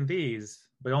speculate on these,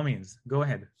 by all means, go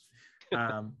ahead.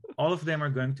 All of them are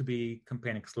going to be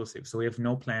campaign exclusive. So we have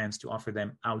no plans to offer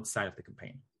them outside of the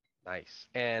campaign. Nice.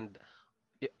 And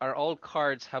are all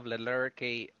cards have the letter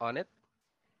K on it?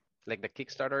 Like the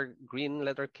Kickstarter green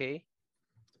letter K?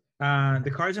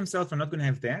 The cards themselves are not going to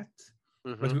have that,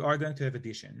 Mm-hmm. but we are going to have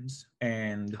additions.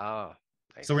 And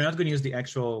nice. so we're not going to use the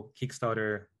actual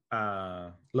Kickstarter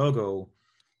logo,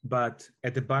 but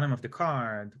at the bottom of the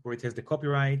card, where it has the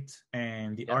copyright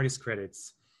and the artist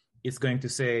credits, it's going to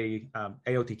say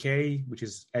AOTK, which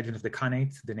is Advent of the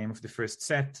Khanate, the name of the first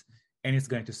set, and it's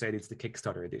going to say it's the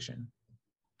Kickstarter edition.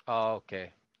 Oh,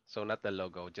 okay. So not the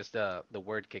logo, just the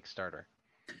word Kickstarter.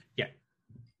 Yeah.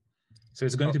 So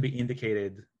it's going to be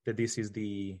indicated that this is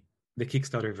the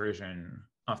Kickstarter version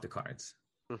of the cards.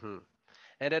 Mm-hmm.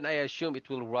 And then I assume it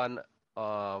will run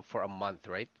for a month,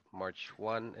 right? March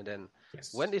 1. And then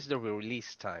when is the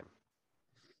release time?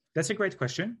 That's a great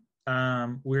question.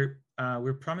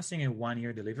 We're promising a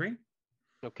 1-year delivery.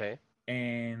 Okay.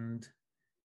 And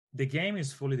the game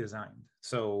is fully designed.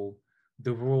 So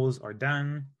the rules are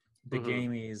done. The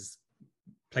game is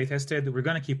playtested. We're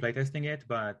going to keep playtesting it,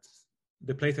 but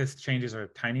the playtest changes are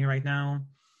tiny right now.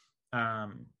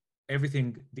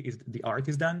 Everything, the art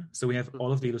is done. So we have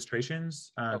all of the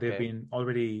illustrations. They've been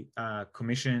already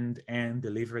commissioned and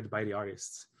delivered by the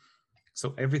artists.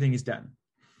 So everything is done.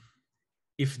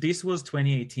 If this was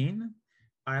 2018,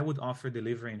 I would offer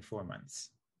delivery in 4 months,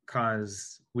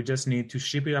 because we just need to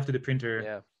ship it off to the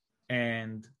printer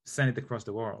and send it across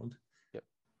the world. Yep.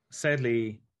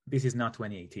 Sadly, this is not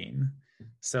 2018.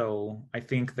 So I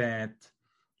think that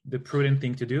the prudent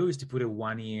thing to do is to put a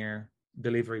 1-year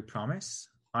delivery promise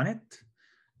on it.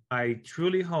 I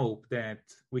truly hope that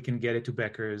we can get it to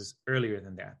backers earlier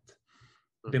than that.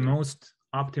 The most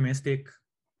optimistic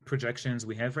projections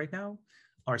we have right now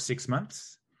are 6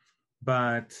 months,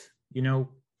 but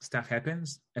stuff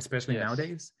happens, especially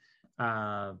nowadays.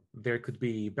 There could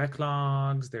be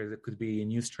backlogs, there could be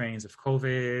new strains of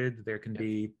COVID, there can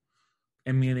be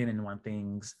a million and one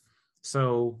things.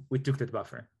 So we took that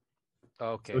buffer.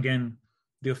 Okay. So again,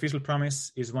 the official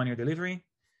promise is 1-year delivery.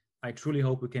 I truly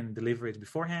hope we can deliver it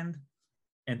beforehand.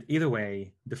 And either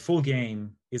way, the full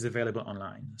game is available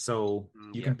online. So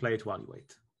you can play it while you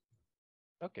wait.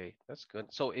 Okay, that's good.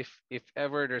 So if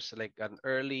ever there's like an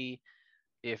early,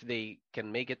 if they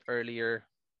can make it earlier,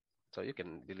 so you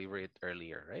can deliver it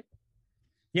earlier, right?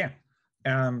 Yeah.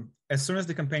 As soon as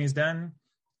the campaign is done,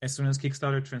 as soon as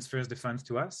Kickstarter transfers the funds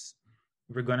to us,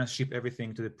 we're going to ship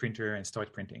everything to the printer and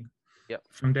start printing. Yep.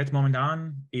 From that moment on,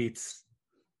 it's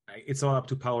all up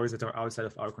to powers that are outside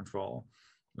of our control,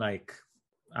 like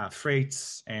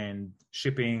freights and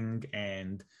shipping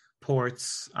and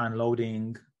ports,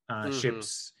 unloading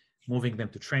ships, moving them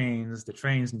to trains. The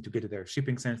trains need to get to their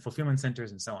shipping fulfillment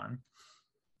centers, and so on.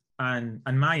 And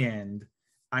on my end,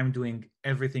 I'm doing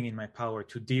everything in my power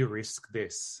to de-risk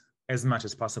this as much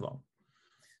as possible.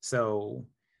 So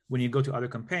when you go to other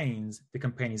campaigns, the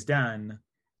campaign is done,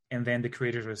 and then the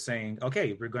creators are saying, okay,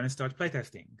 we're going to start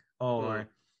playtesting, or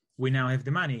we now have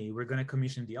the money, we're going to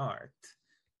commission the art.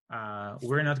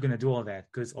 We're not going to do all that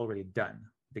because it's already done.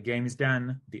 The game is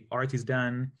done, the art is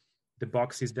done, the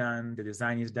box is done, the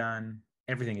design is done,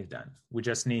 everything is done. We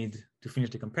just need to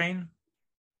finish the campaign,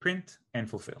 print, and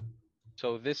fulfill.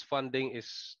 So this funding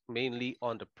is mainly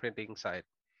on the printing side,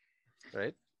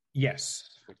 right? Yes.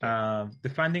 Okay. The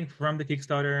funding from the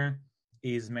Kickstarter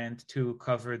is meant to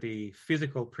cover the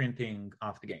physical printing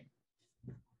of the game.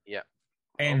 Yeah.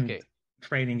 And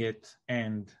trading it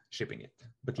and shipping it.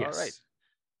 But yes. All right.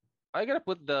 I gotta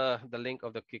put the link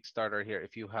of the Kickstarter here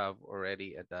if you have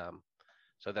already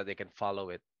so that they can follow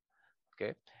it.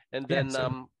 Okay. And then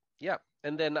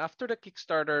and then after the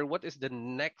Kickstarter, what is the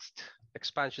next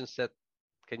expansion set?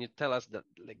 Can you tell us the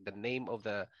name of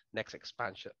the next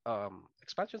expansion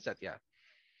set? Yeah.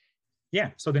 Yeah.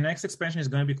 So the next expansion is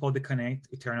going to be called the Khanate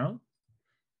Eternal.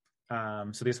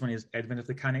 So this one is Advent of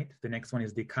the Khanate. The next one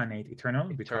is the Khanate Eternal.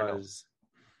 Because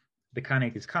the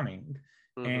Khanate is coming,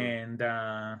 and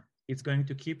it's going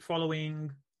to keep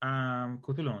following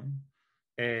Cthulhu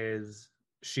as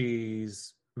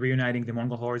she's reuniting the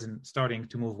Mongol hordes and starting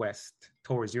to move west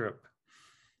towards Europe.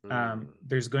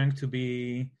 There's going to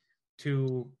be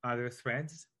 2 other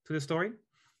threads to the story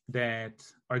that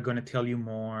are going to tell you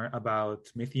more about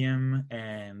Mythium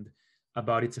and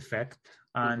about its effect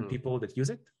on people that use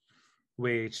it,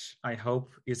 which I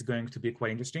hope is going to be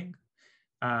quite interesting.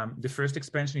 The first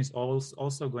expansion is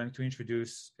also going to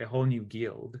introduce a whole new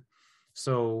guild.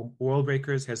 So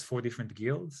Worldbreakers has 4 different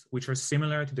guilds, which are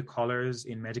similar to the colors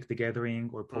in Magic the Gathering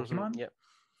or Pokemon.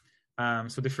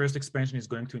 So the first expansion is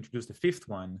going to introduce the 5th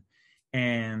one,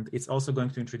 and it's also going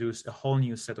to introduce a whole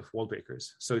new set of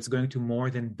Worldbreakers. So it's going to more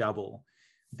than double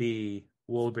the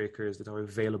Worldbreakers that are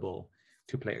available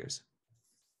to players.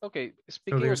 Okay,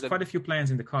 so there's quite a few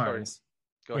plans in the cards.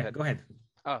 Go ahead. Go ahead.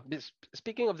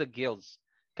 Speaking of the guilds,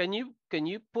 can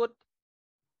you put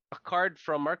a card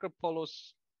from Marco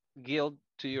Polo's guild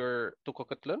to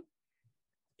Cthulhu?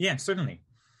 Yeah, certainly.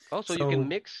 Oh, so you can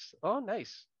mix. Oh,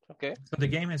 nice. Okay. So the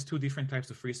game has 2 different types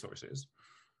of resources.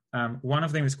 One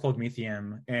of them is called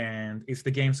Mythium, and it's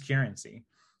the game's currency.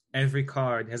 Every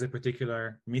card has a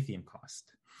particular Mythium cost.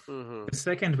 The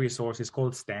second resource is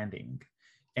called Standing,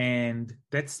 and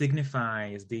that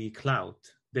signifies the clout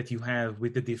that you have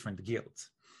with the different guilds.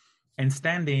 And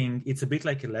Standing, it's a bit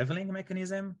like a leveling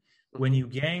mechanism. When you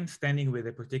gain Standing with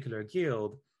a particular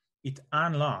guild, it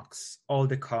unlocks all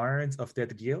the cards of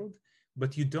that guild,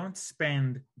 but you don't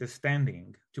spend the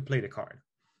Standing to play the card.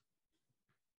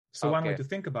 So one way to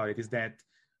think about it is that,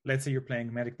 let's say you're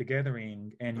playing Magic the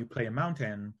Gathering and you play a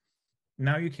mountain.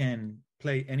 Now you can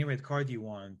play any red card you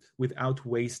want without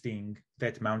wasting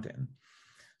that mountain.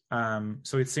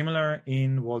 So it's similar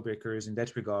in Worldbreakers in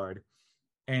that regard.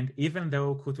 And even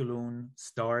though Cthulhu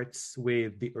starts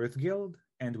with the Earth Guild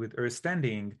and with Earth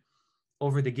Standing,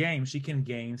 over the game, she can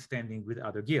gain Standing with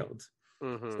other guilds.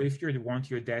 So if you want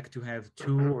your deck to have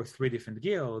 2 or 3 different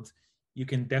guilds, you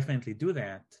can definitely do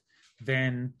that.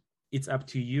 Then it's up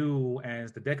to you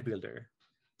as the deck builder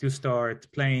to start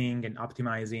playing and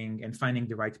optimizing and finding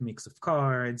the right mix of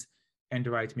cards and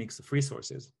the right mix of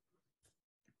resources.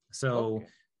 So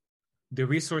the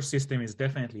resource system is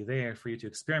definitely there for you to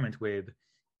experiment with.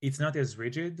 It's not as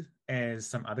rigid as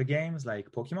some other games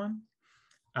like Pokemon.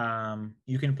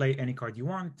 You can play any card you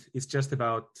want. It's just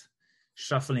about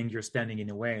shuffling your Standing in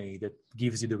a way that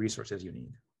gives you the resources you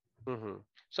need.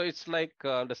 So it's like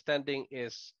the Standing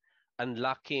is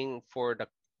unlocking for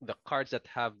the cards that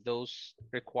have those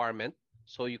requirements,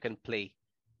 so you can play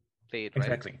it, right?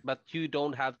 Exactly. But you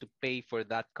don't have to pay for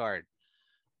that card,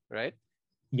 right?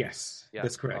 Yes,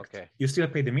 that's correct. Okay. You still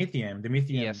pay the Mythium. The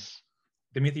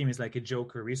Mythium is like a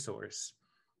joker resource.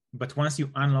 But once you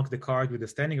unlock the card with the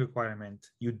Standing requirement,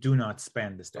 you do not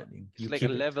spend the Standing. It's like a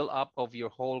level up of your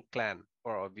whole clan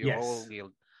or of your whole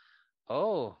guild.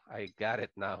 Oh, I got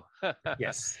it now.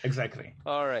 Yes, exactly.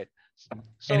 All right.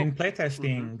 So, and in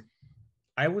playtesting,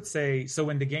 I would say, so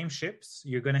when the game ships,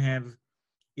 you're going to have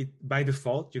it by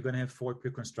default, you're going to have 4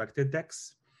 pre-constructed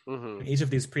decks. Each of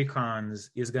these precons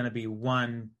is going to be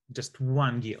just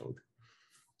one guild.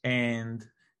 And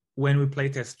when we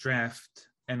playtest Draft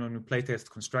and when we playtest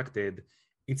Constructed,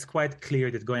 it's quite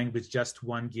clear that going with just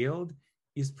one guild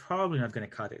is probably not going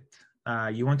to cut it.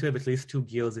 You want to have at least 2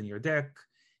 guilds in your deck,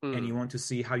 and you want to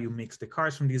see how you mix the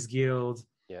cards from these guilds.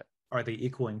 Yeah. Are they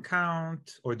equal in count,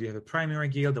 or do you have a primary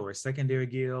guild or a secondary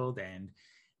guild? And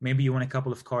maybe you want a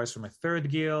couple of cards from a third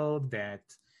guild that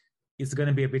it's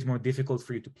going to be a bit more difficult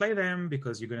for you to play them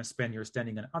because you're going to spend your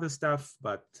standing on other stuff.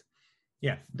 But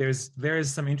yeah, there's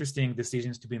some interesting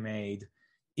decisions to be made,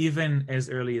 even as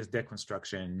early as deck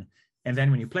construction. And then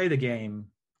when you play the game,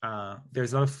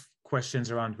 there's a lot of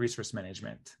questions around resource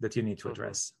management that you need to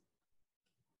address.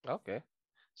 Okay.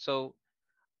 So,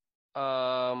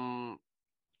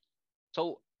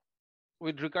 so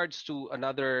with regards to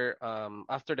another,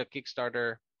 after the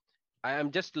Kickstarter, I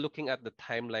am just looking at the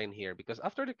timeline here because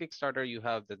after the Kickstarter, you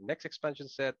have the next expansion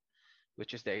set,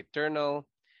 which is the Eternal.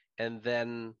 And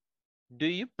then do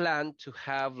you plan to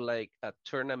have like a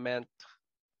tournament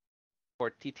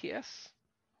for TTS?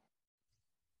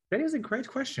 That is a great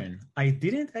question. I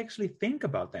didn't actually think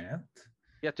about that.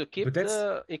 Yeah, to keep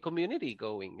a community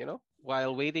going,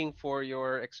 while waiting for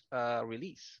your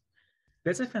release.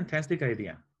 That's a fantastic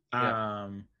idea. Yeah.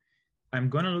 I'm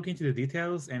gonna look into the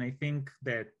details, and I think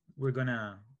that we're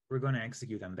gonna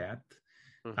execute on that.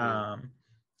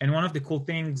 And one of the cool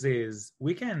things is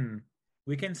we can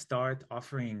start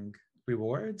offering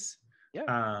rewards,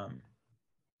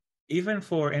 even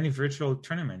for any virtual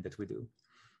tournament that we do,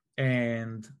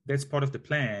 and that's part of the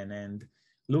plan. And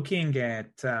looking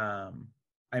at,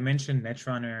 I mentioned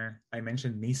Netrunner, I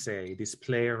mentioned Nisei, this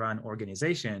player-run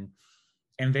organization,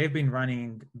 and they've been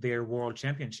running their world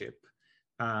championship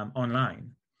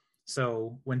online.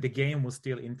 So when the game was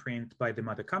still in print by the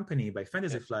mother company, by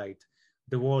Fantasy Flight,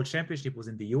 the World Championship was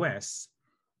in the US.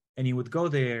 And you would go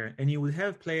there and you would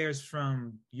have players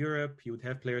from Europe, you would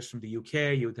have players from the UK,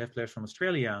 you would have players from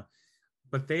Australia,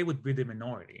 but they would be the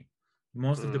minority.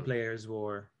 Most of the players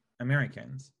were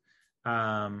Americans,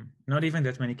 not even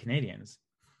that many Canadians.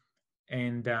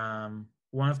 And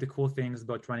one of the cool things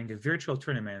about running a virtual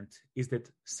tournament is that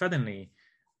suddenly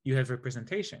you have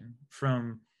representation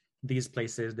from these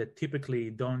places that typically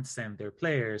don't send their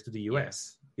players to the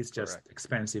US. It's just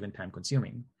expensive and time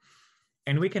consuming.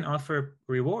 And we can offer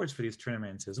rewards for these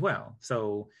tournaments as well.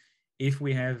 So if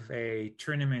we have a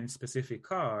tournament specific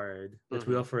card that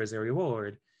we offer as a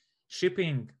reward,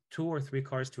 shipping 2 or 3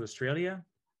 cards to Australia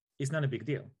is not a big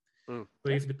deal.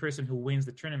 But if the person who wins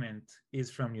the tournament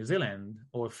is from New Zealand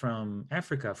or from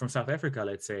Africa, from South Africa,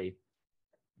 let's say,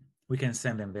 we can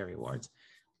send them their rewards.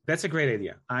 That's a great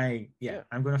idea.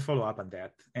 I'm going to follow up on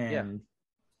that. And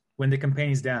when the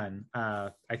campaign is done,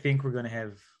 I think we're going to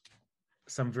have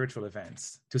some virtual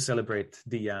events to celebrate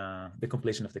the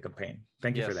completion of the campaign.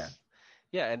 Thank you for that.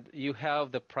 Yeah, and you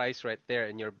have the price right there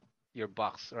in your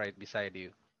box right beside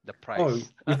you. The price. Oh,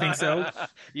 you think so?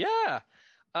 Yeah.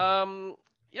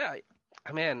 Yeah.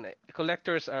 I mean,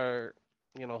 collectors are,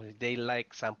 they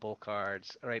like sample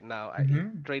cards right now.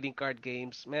 Trading card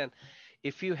games, man.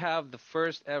 If you have the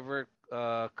first ever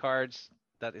cards,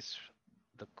 that is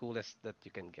the coolest that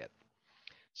you can get.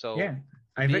 So yeah,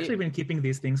 I've actually been keeping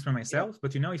these things for myself,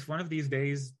 but if one of these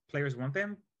days players want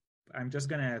them, I'm just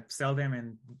gonna sell them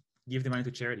and give the money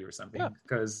to charity or something,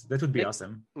 because that would be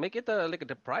awesome. Make it like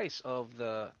the price of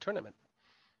the tournament.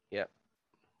 Yeah,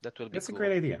 that will be. That's cool. A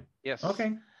great idea. Yes.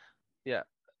 Okay. Yeah.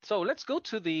 So let's go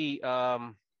to the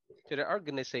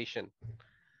organization.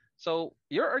 So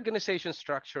your organization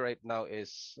structure right now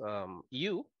is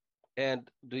you, and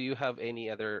do you have any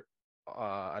other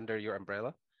under your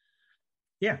umbrella?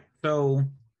 Yeah, so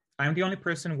I'm the only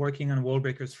person working on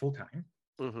Worldbreakers full-time.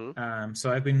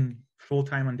 So I've been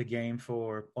full-time on the game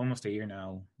for almost a year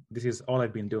now. This is all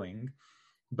I've been doing.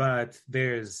 But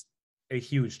there's a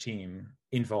huge team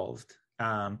involved.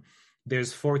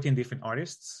 There's 14 different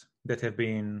artists that have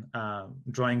been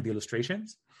drawing the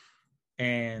illustrations.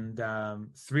 And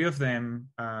 3 of them,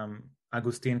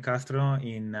 Agustin Castro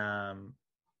in,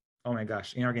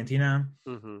 in Argentina,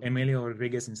 Emilio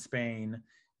Rodriguez in Spain,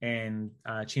 and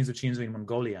Chinzu in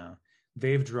Mongolia,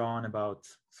 they've drawn about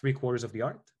 3/4 of the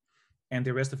art. And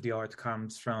the rest of the art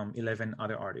comes from 11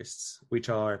 other artists, which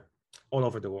are all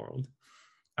over the world.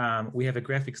 We have a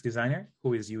graphics designer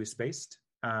who is US-based.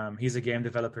 He's a game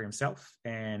developer himself,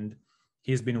 and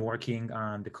he's been working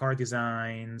on the card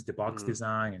designs, the box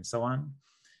design, and so on.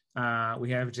 We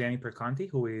have Jamie Perconti,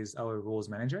 who is our rules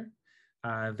manager.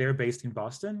 They're based in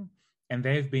Boston, and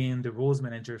they've been the rules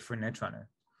manager for Netrunner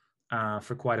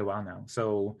for quite a while now.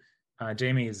 So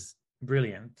Jamie is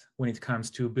brilliant when it comes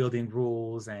to building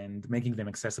rules and making them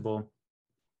accessible.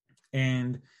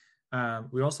 And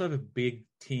we also have a big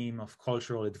team of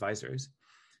cultural advisors.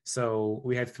 So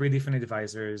we had 3 different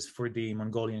advisors for the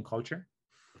Mongolian culture.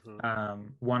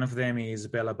 One of them is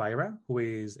Bella Baira, who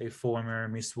is a former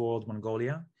Miss World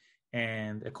Mongolia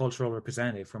and a cultural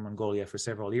representative from Mongolia for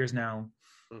several years now.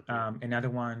 Another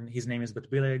one, his name is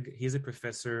Batbileg. He's a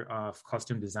professor of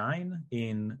costume design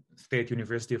in State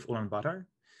University of Ulaanbaatar.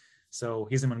 So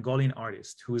he's a Mongolian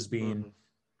artist who's been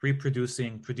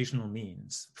reproducing traditional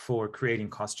means for creating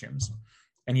costumes.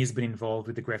 And he's been involved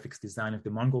with the graphics design of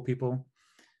the Mongol people.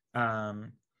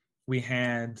 We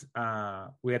had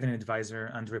an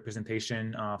advisor under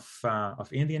representation of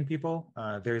Indian people.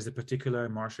 There is a particular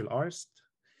martial artist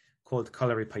called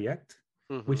Kalari Payet,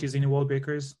 which is in World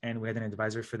Breakers, and we had an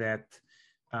advisor for that.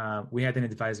 We had an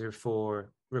advisor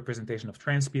for representation of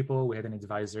trans people. We had an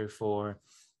advisor for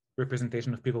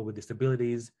representation of people with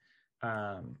disabilities.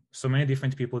 So many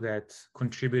different people that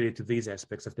contributed to these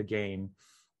aspects of the game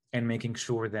and making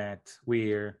sure that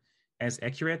we're as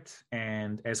accurate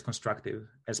and as constructive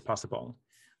as possible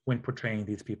when portraying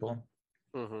these people.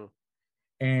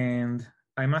 And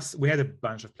we had a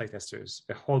bunch of playtesters,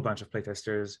 a whole bunch of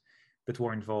playtesters that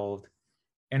were involved.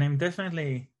 And I'm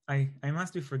definitely, I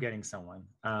must be forgetting someone.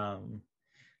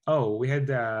 We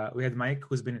had Mike,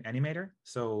 who's been an animator.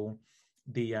 So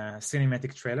the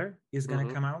cinematic trailer is going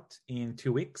to come out in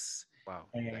 2 weeks. Wow.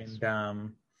 And nice.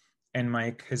 And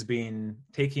Mike has been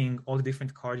taking all the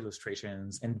different card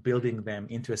illustrations and building them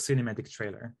into a cinematic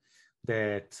trailer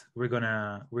that we're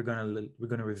gonna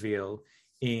reveal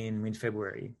in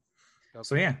mid-February. Okay.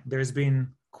 So yeah, there's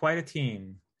been quite a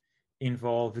team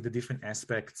involved with the different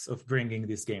aspects of bringing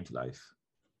this game to life.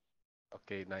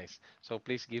 Okay, nice. So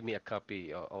please give me a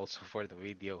copy also for the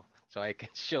video so I can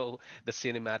show the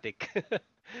cinematic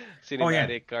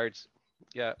cards.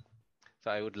 Yeah.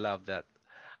 So I would love that.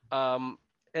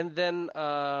 And then,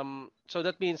 so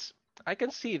that means I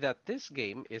can see that this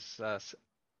game is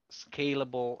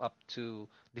scalable up to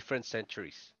different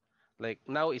centuries. Like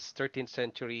now it's 13th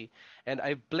century, and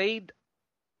I played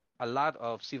a lot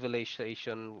of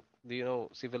Civilization. Do you know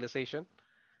Civilization?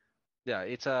 Yeah,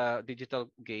 it's a digital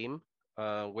game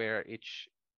where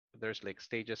there's like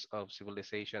stages of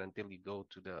civilization until you go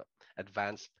to the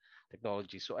advanced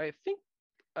technology. So I think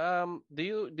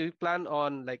do you plan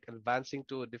on like advancing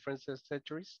to different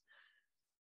centuries?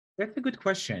 That's a good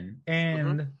question.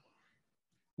 And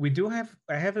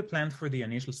I have a plan for the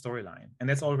initial storyline, and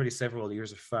that's already several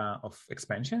years of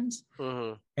expansions.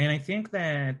 And I think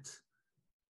that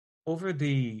over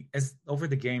the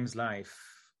game's life,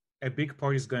 a big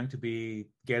part is going to be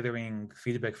gathering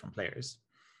feedback from players.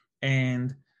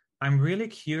 And I'm really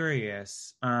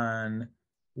curious on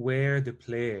where the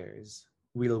players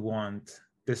will want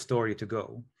the story to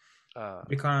go.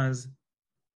 Because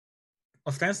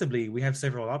ostensibly we have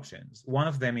several options. One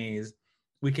of them is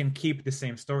we can keep the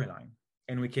same storyline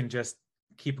and we can just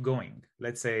keep going.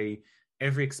 Let's say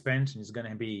every expansion is going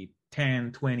to be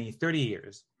 10, 20, 30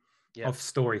 years of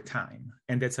story time.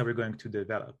 And that's how we're going to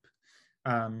develop.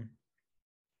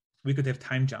 We could have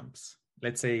time jumps.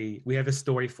 Let's say we have a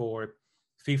story for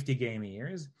 50 game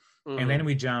years, and then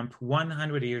we jump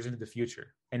 100 years into the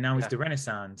future. And now it's the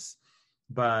Renaissance,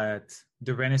 but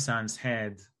the Renaissance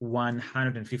had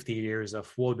 150 years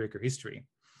of World Breaker history.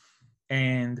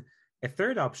 And a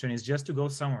third option is just to go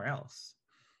somewhere else.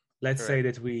 Let's say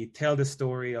that we tell the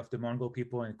story of the Mongol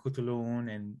people in Kutulun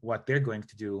and what they're going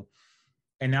to do.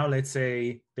 And now let's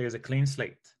say there's a clean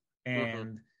slate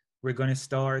and we're going to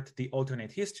start the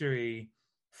alternate history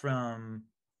from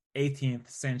 18th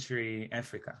century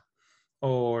Africa.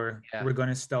 Or we're going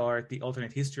to start the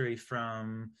alternate history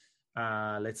from,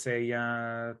 let's say,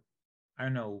 200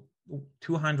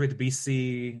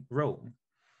 BC Rome.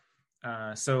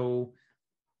 So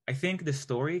I think the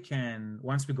story can,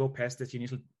 once we go past that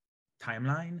initial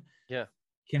timeline,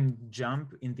 can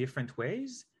jump in different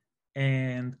ways.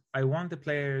 And I want the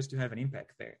players to have an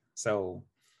impact there. So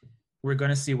we're going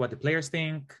to see what the players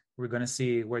think. We're going to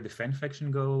see where the fan fiction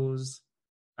goes.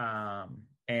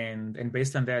 And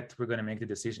based on that, we're going to make the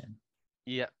decision.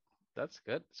 Yeah, that's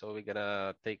good. So we're going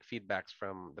to take feedbacks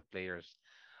from the players.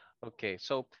 Okay,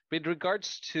 so with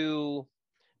regards to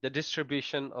the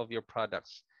distribution of your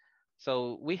products,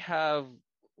 so we have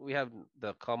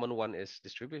the common one is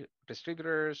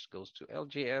distributors, goes to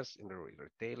LGS, and the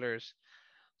retailers.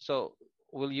 So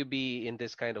will you be in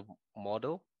this kind of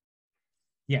model?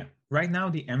 Yeah, right now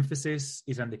the emphasis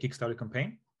is on the Kickstarter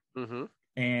campaign.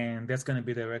 And that's going to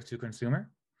be direct to consumer.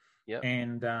 Yeah.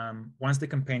 And once the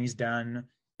campaign is done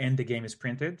and the game is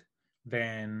printed,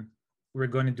 then we're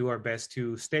going to do our best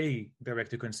to stay direct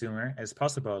to consumer as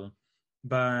possible.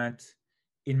 But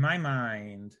in my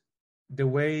mind, the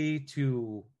way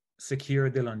to secure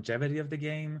the longevity of the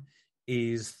game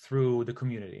is through the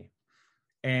community.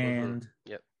 And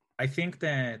Yep. I think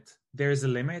that there's a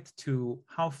limit to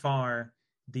how far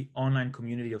the online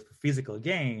community of a physical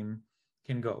game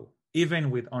can go.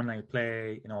 Even with online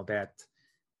play and all that,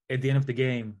 at the end of the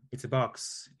game, it's a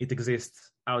box. It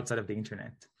exists outside of the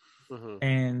internet.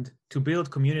 And to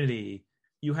build community,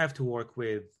 you have to work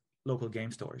with local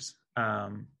game stores.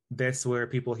 That's where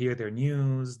people hear their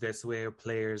news. That's where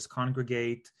players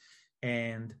congregate.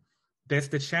 And that's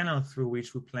the channel through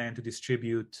which we plan to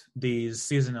distribute these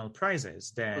seasonal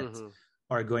prizes that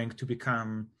are going to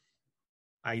become,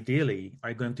 ideally,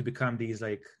 are going to become these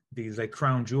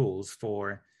crown jewels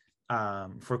for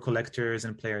collectors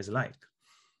and players alike.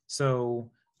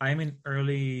 So I'm in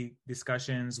early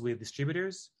discussions with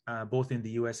distributors, both in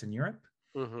the US and Europe,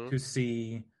 to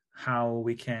see how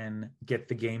we can get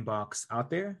the game box out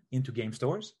there into game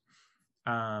stores.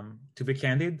 To be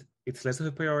candid, it's less of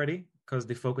a priority because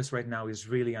the focus right now is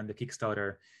really on the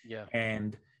Kickstarter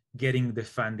and getting the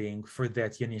funding for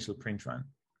that initial print run.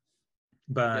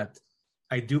 But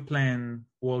I do plan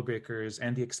World Breakers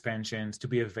and the expansions to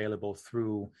be available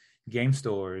through game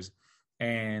stores,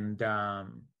 and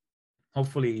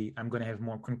hopefully I'm going to have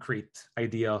more concrete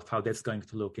idea of how that's going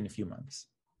to look in a few months.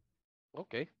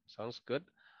 Okay, sounds good.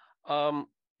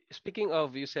 Speaking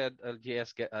of, you said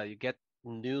LGS, you get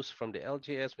news from the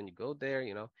LGS when you go there,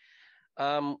 you know.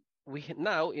 We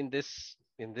now in this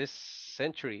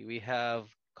century we have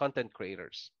content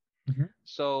creators.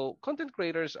 So content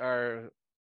creators are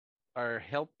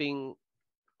helping,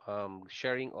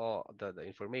 sharing all the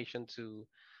information to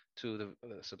the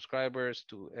subscribers,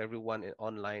 to everyone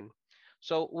online.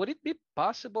 So would it be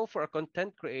possible for a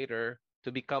content creator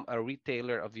to become a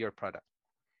retailer of your product?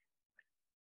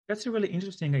 That's a really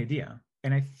interesting idea,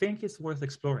 and I think it's worth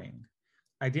exploring.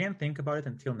 I didn't think about it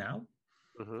until now.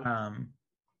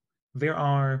 There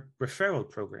are referral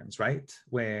programs, right?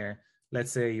 Where, let's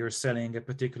say you're selling a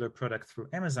particular product through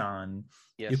Amazon,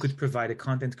 you could provide a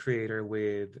content creator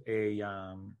with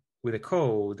a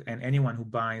code, and anyone who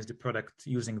buys the product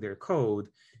using their code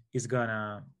is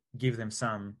gonna give them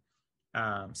some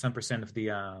percent of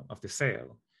the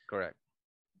sale. Correct.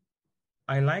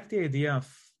 I like the idea of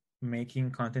making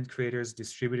content creators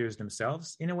distributors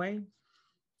themselves in a way.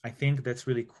 I think that's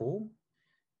really cool.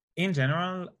 In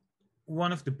general,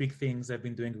 one of the big things I've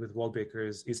been doing with World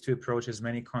Breakers is to approach as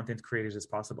many content creators as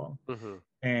possible.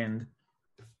 And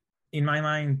in my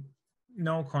mind,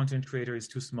 no content creator is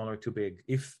too small or too big.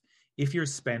 If you're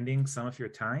spending some of your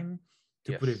time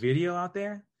to put a video out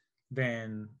there,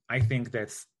 then I think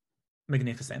that's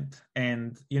magnificent.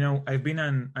 And, you know, I've been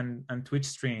on Twitch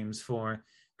streams for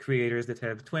creators that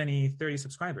have 20, 30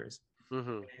 subscribers.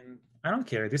 And I don't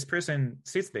care. This person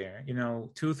sits there, you know,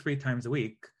 2-3 times a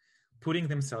week, putting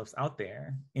themselves out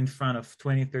there in front of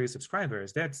 20, 30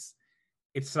 subscribers.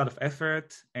 It's a lot of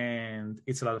effort, and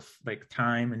it's a lot of like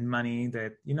time and money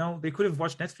that, you know, they could have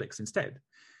watched Netflix instead,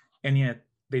 and yet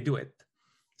they do it.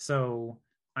 So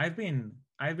I've been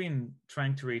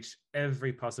trying to reach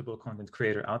every possible content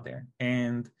creator out there,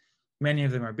 and many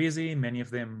of them are busy, many of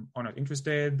them are not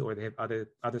interested, or they have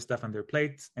other stuff on their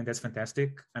plate, and that's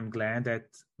fantastic. I'm glad that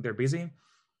they're busy,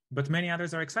 but many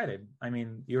others are excited. I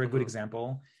mean, you're a good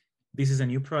example. This is a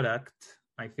new product.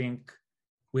 I think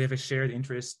we have a shared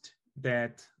interest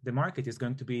that the market is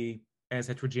going to be as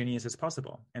heterogeneous as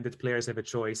possible, and that players have a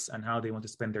choice on how they want to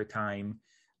spend their time,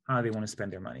 how they want to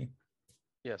spend their money.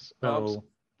 Yes. So,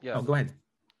 go ahead.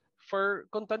 For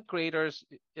content creators,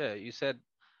 you said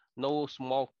no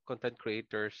small content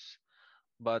creators,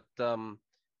 but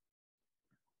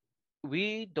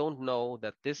we don't know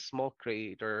that this small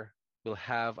creator will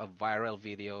have a viral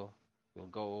video, will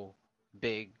go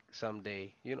big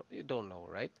someday. You know, you don't know,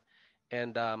 right?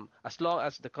 And as long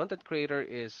as the content creator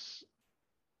is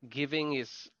giving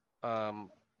his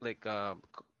like how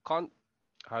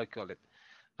you call it,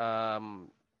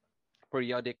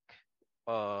 periodic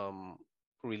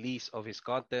release of his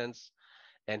contents,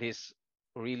 and he's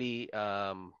really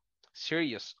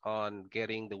serious on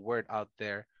getting the word out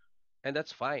there, and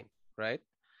that's fine, right?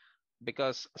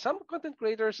 Because some content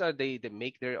creators are, they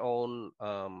make their own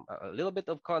a little bit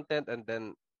of content, and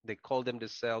then they call them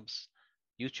themselves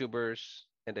YouTubers,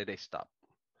 and then they stop.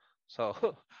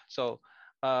 So so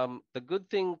the good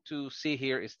thing to see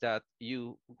here is that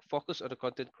you focus on a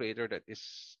content creator that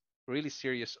is really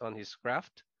serious on his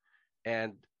craft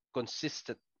and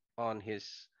consistent on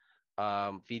his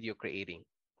video creating.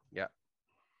 Yeah.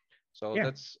 So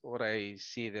that's what I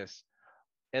see this.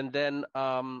 And then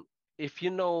if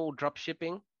you know drop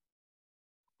shipping,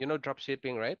 you know drop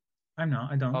shipping, right? I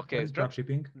don't. Okay, what is drop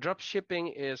shipping? Drop shipping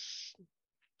is,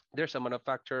 there's a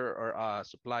manufacturer or a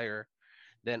supplier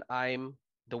then I'm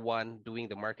the one doing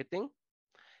the marketing.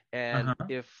 And Uh-huh.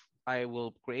 if I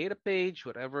will create a page,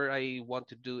 whatever I want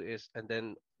to do is, and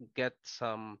then get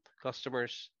some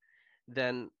customers,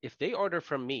 then if they order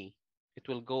from me, it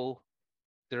will go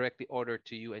directly order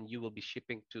to you, and you will be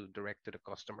shipping to direct to the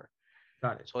customer.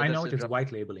 Got it. So I that's know the it is drop.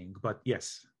 white labeling, but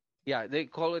yes. Yeah, they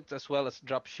call it as well as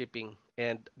drop shipping.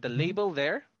 And the Mhm. label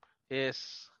there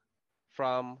is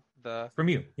from the From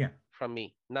you, yeah. from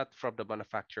me, not from the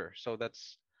manufacturer. So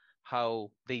that's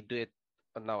how they do it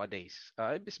nowadays.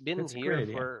 It's been That's a here great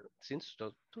idea. for since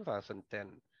 2010.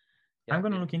 I'm Yeah,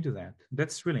 going to look into that.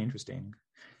 That's really interesting.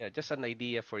 yeah, just an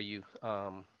idea for you.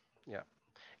 Yeah,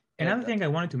 Another and thing I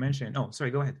wanted to mention, oh,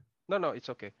 sorry, go ahead, no, no, it's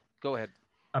okay. Go ahead.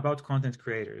 about content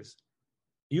creators.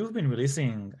 You've been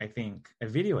releasing, I think, a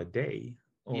video a day,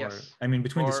 or Yes, I mean,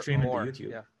 between the or stream and the more. YouTube.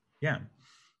 Yeah. Yeah.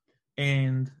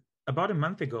 And about a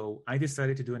month ago, I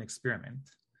decided to do an experiment.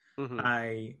 Mm-hmm.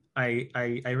 I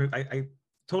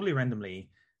totally randomly,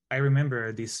 I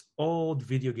remember this old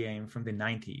video game from the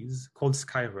 90s called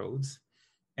Skyroads.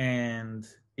 And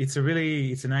it's a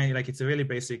really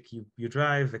basic, you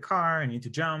drive the car and you need to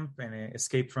jump and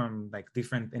escape from like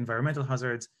different environmental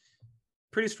hazards.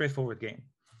 Pretty straightforward game.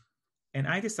 And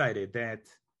I decided that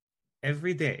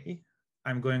every day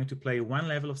I'm going to play one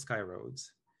level of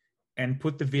Skyroads and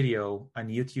put the video on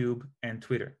YouTube and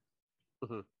Twitter.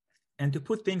 Mm-hmm. And to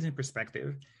put things in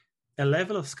perspective, a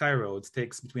level of Skyroads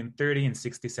takes between 30 and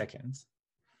 60 seconds.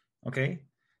 Okay.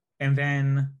 And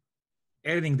then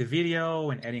editing the video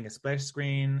and adding a splash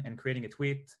screen and creating a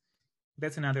tweet,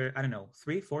 that's another, I don't know,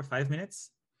 3, 4, 5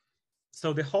 minutes.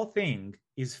 So the whole thing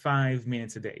is 5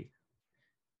 minutes a day.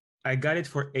 I got it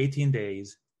for 18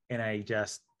 days and I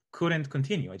just couldn't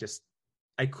continue.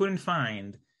 I couldn't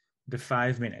find the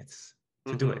 5 minutes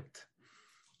to do Mm-hmm. it.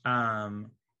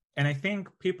 And I think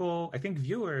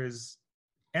viewers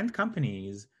and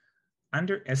companies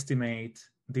underestimate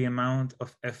the amount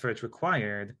of effort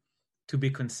required to be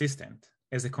consistent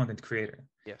as a content creator.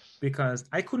 Yes. Because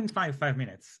I couldn't find 5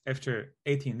 minutes after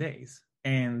 18 days.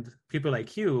 And people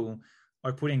like you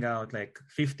are putting out like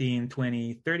 15,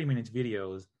 20, 30-minute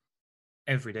videos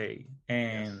every day.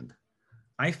 Yes. And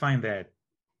I find that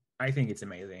I think it's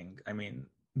amazing. I mean,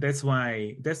 that's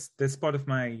part of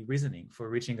my reasoning for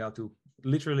reaching out to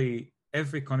literally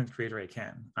every content creator I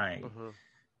can. Mm-hmm.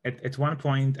 At one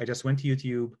point I just went to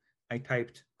YouTube, I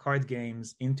typed card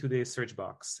games into the search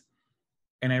box,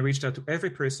 and I reached out to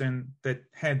every person that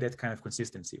had that kind of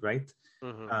consistency, right?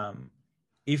 Mm-hmm. Um,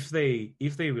 if they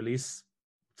release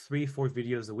 3, 4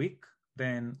 videos a week,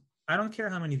 then I don't care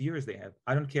how many viewers they have.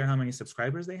 I don't care how many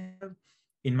subscribers they have.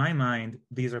 In my mind,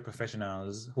 these are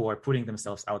professionals who are putting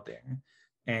themselves out there,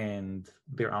 and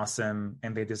they're awesome,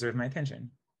 and they deserve my attention.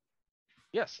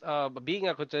 Yes. But being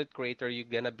a content creator, you're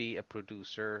gonna be a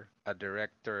producer, a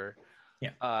director,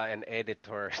 Yeah, an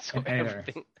editor. So an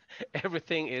editor.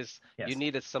 everything is you Yes.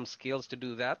 needed some skills to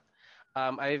do that.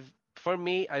 I've for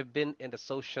me, I've been in the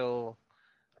social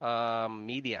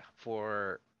media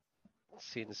for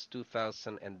since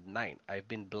 2009. I've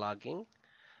been blogging.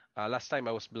 Last time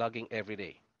I was blogging every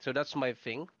day. So that's my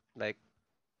thing. Like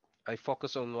I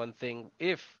focus on one thing.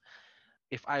 If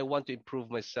I want to improve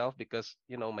myself, because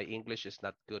my English is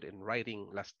not good in writing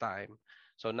last time,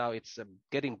 so now it's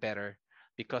getting better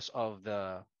because of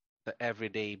the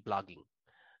everyday blogging.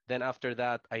 Then after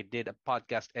that, I did a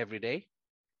podcast every day,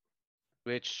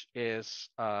 which is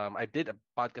I did a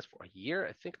podcast for a year.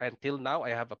 I think until now I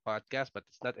have a podcast, but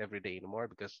it's not every day anymore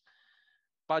because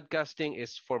podcasting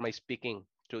is for my speaking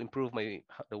to improve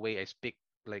the way I speak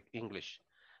like English,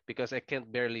 because I can't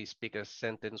barely speak a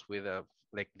sentence with a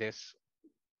like this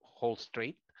whole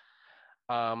straight.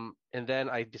 And then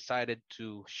I decided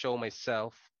to show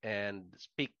myself and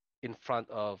speak in front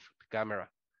of the camera,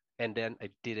 and then I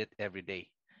did it every day.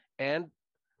 And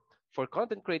for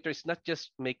content creators, not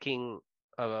just making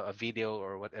a video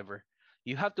or whatever,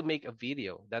 you have to make a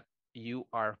video that you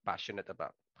are passionate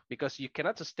about, because you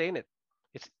cannot sustain it.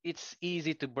 It's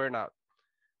easy to burn out.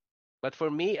 But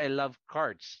for me, I love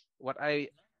cards. I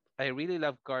really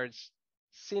love cards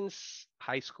since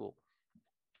high school.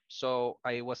 So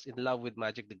I was in love with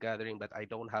Magic the Gathering, but I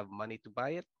don't have money to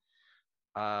buy it.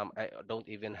 I don't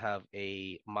even have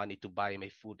a money to buy my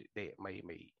food.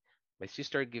 My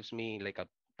sister gives me like a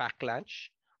pack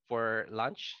lunch for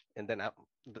lunch, and then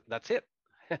that's it.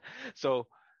 So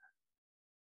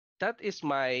that is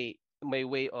my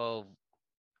way of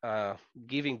uh,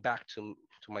 giving back to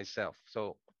myself.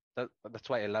 So that's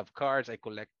why I love cards. I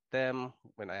collect them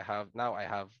when I have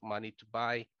money to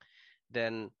buy.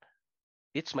 Then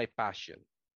it's my passion.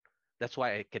 That's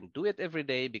why I can do it every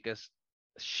day, because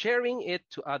sharing it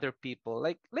to other people.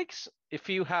 If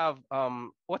you have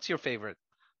what's your favorite?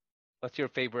 What's your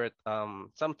favorite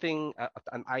something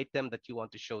an item that you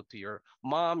want to show to your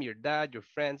mom, your dad, your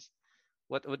friends?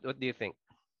 What do you think?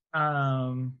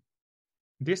 Um,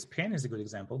 this pen is a good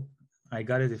example. I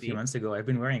got it a few See? months ago. I've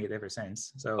been wearing it ever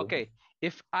since. So, Okay,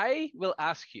 if I will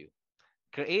ask you,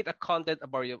 create a content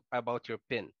about your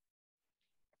pin,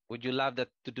 would you love that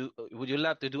to do? Would you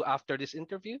love to do after this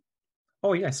interview?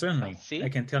 oh yeah, certainly. I See,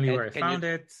 can tell you and where I can you? found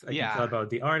it. I can tell Yeah, about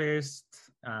the artist.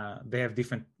 They have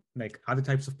different like other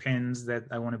types of pens that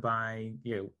I want to buy.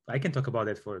 Yeah, I can talk about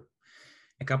it for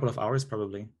a couple of hours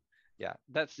probably. yeah.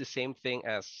 That's the same thing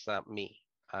as me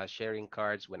sharing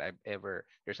cards when I ever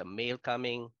there's a mail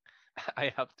coming.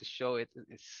 I have to show it.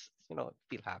 It's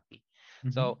feel happy.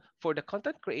 Mm-hmm. So for the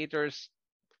content creators,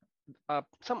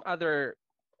 some other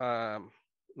um,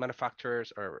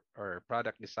 manufacturers or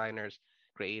product designers,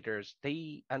 creators,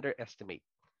 they underestimate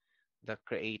the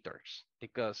creators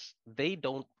because they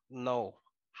don't know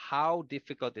how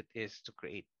difficult it is to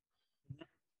create.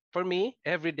 For me,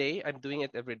 every day, I'm doing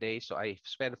it every day, so I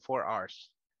spend 4 hours.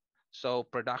 So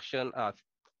production,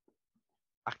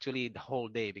 actually the whole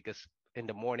day because in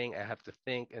the morning I have to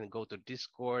think and go to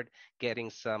Discord, getting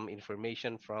some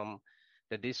information from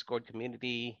the Discord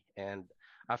community, and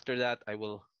after that I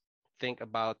will think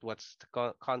about what's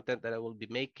the content that I will be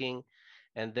making,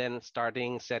 and then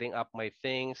starting setting up my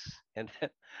things, and then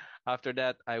after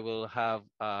that I will have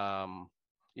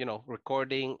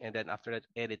recording, and then after that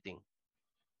editing.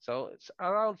 So it's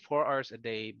around 4 hours a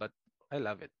day, but I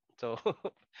love it. So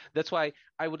that's why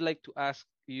I would like to ask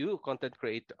you, content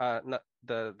creator, not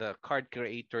the card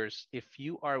creators, if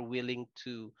you are willing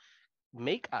to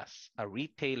make us a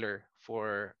retailer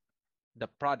for the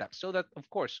product, so that of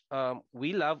course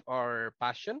we love our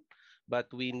passion, but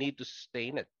we need to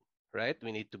sustain it, right?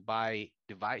 We need to buy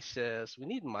devices. We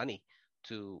need money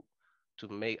to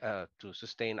to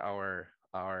sustain our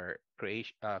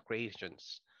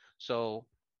creations. So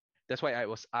that's why I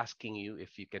was asking you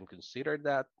if you can consider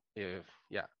that. If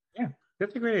yeah. Yeah,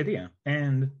 that's a great idea.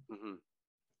 And Hmm.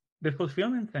 the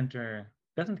fulfillment center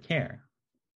doesn't care.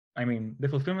 I mean, the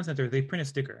fulfillment center, they print a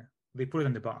sticker, they put it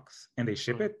in the box, and they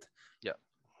ship Hmm. it. Yeah.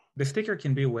 The sticker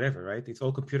can be whatever, right? It's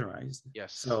all computerized.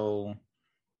 Yes. So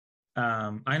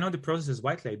I know the process is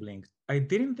white labeling. I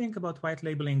didn't think about white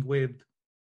labeling with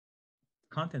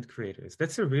content creators.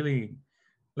 That's a really,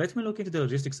 let me look into the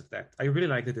logistics of that. I really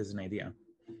like it as an idea.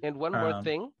 And one more Um,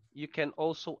 thing, you can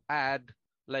also add,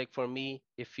 like for me,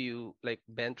 if you like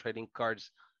Ben Trading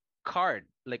Cards card,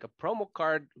 like a promo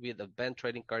card with a Ben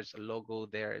Trading Cards logo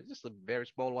there, just a very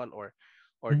small one, or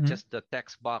mhm. just the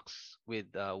text box with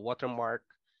a watermark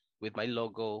with my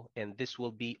logo, and this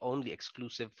will be only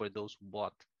exclusive for those who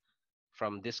bought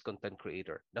from this content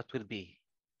creator. That will be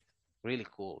really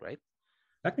cool, right?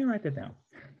 Let me write it down.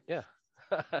 Yeah.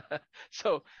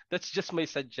 So that's just my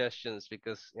suggestions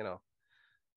because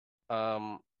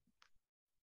um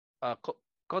uh co-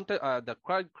 content the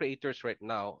crowd creators right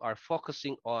now are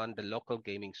focusing on the local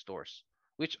gaming stores,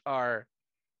 which are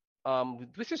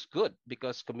which is good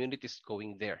because community is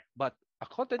going there. But a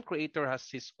content creator has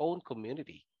his own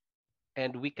community,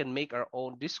 and we can make our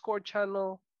own Discord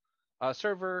channel,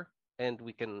 server, and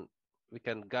we can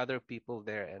gather people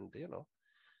there, and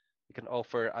we can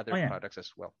offer Oh, other yeah. products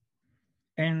as well.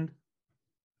 And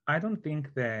I don't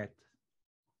think that,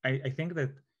 I think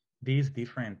that these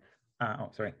different,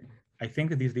 sorry. I think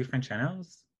that these different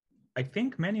channels, I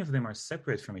think many of them are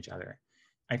separate from each other.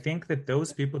 I think that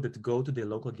those people that go to the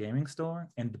local gaming store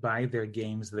and buy their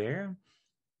games there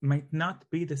might not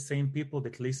be the same people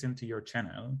that listen to your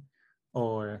channel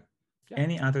or Yeah.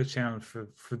 any other channel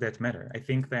for that matter. I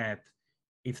think that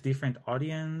it's different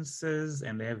audiences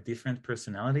and they have different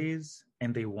personalities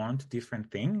and they want different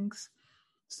things.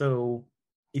 So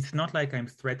it's not like I'm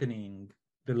threatening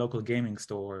the local gaming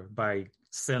store by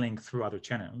selling through other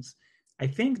channels. I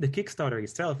think the Kickstarter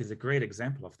itself is a great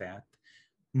example of that.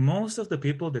 Most of the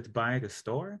people that buy the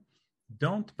store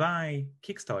don't buy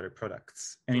Kickstarter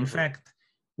products. And in Mm-hmm. fact,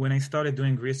 when I started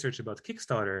doing research about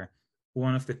Kickstarter,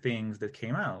 one of the things that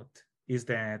came out is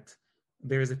that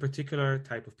there is a particular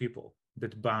type of people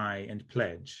that buy and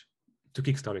pledge to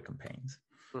Kickstarter campaigns.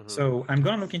 Mm-hmm. So I'm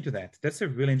going to look into that. That's a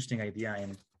really interesting idea,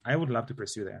 and I would love to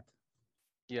pursue that.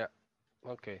 Yeah.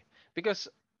 Okay. Because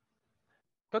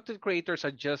content creators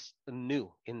are just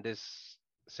new in this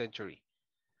century.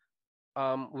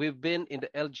 We've been in the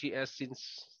LGS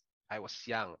since I was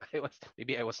young.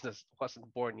 I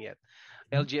wasn't born yet.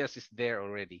 Mhm. LGS is there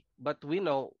already, but we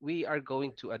know we are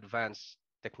going to advance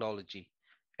technology,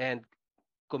 and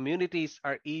communities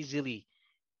are easily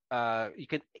you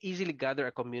can easily gather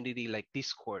a community like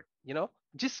Discord.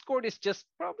 Discord is just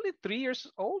probably 3 years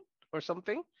old or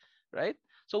something, right?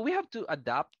 So we have to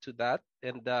adapt to that,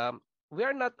 and we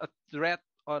are not a threat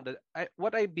on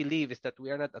what I believe is that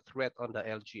we are not a threat on the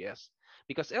LGS,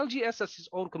 because LGS has its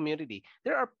own community.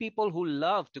 There are people who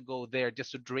love to go there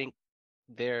just to drink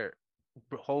their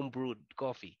home brewed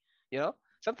coffee,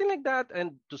 something like that,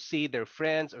 and to see their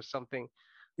friends or something.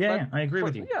 But Yeah, I agree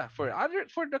with you.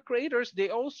 for the creators, they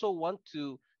also want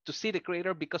to see the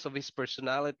creator because of his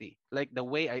personality, like the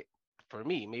way for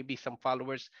me, maybe some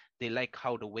followers, they like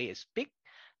how the way I speak,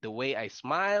 the way I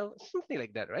smile, something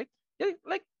like that, right? Yeah,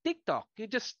 like TikTok, you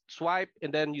just swipe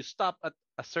and then you stop at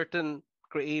a certain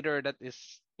creator that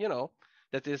is,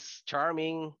 that is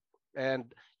charming,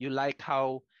 and you like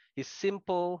how he's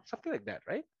simple, something like that,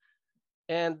 right?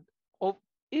 And oh,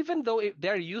 even though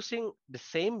they're using the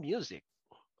same music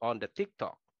on the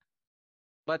TikTok,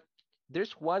 but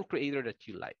there's one creator that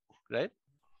you like, right?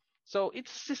 So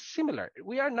it's just similar.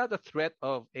 We are not a threat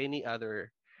of any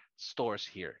other stores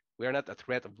here. We are not a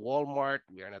threat of Walmart.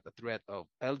 We are not a threat of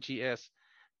LGS.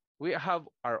 We have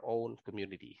our own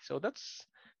community. So that's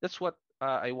what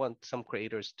I want some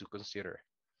creators to consider.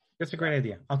 That's a great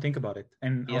idea. I'll think about it,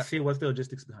 and I'll Yeah. see what's the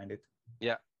logistics behind it.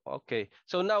 Yeah. Okay.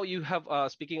 So now you have,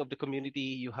 speaking of the community,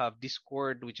 you have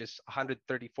Discord, which is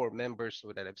 134 members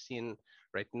that I've seen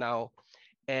right now.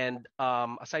 And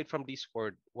aside from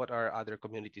Discord, what are other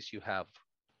communities you have?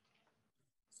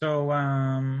 So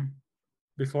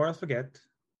before I forget,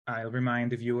 I'll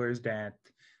remind the viewers that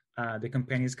the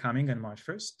campaign is coming on March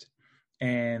 1st.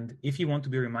 And if you want to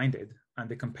be reminded on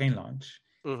the campaign launch,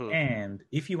 and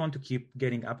if you want to keep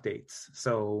getting updates,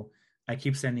 so I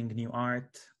keep sending new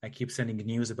art, I keep sending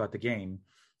news about the game,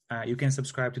 you can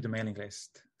subscribe to the mailing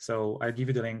list. So I'll give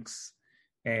you the links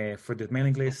for the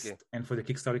mailing list and for the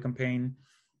Kickstarter campaign.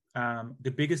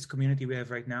 The biggest community we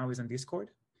have right now is on Discord.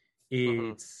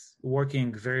 It's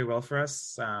working very well for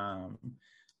us.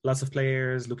 Lots of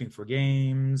players looking for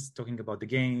games, talking about the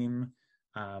game,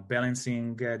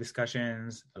 balancing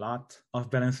discussions, a lot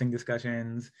of balancing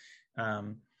discussions.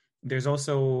 There's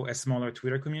also a smaller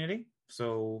Twitter community.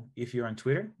 So if you're on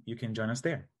Twitter, you can join us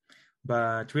there.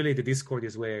 But really, the Discord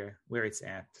is where it's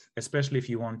at, especially if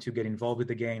you want to get involved with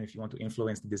the game, if you want to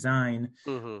influence the design.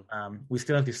 We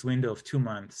still have this window of 2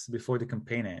 months before the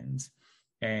campaign ends.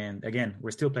 And again,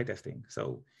 we're still playtesting.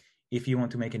 So if you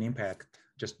want to make an impact,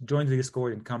 just join the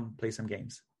Discord and come play some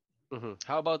games.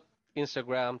 How about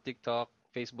Instagram, TikTok,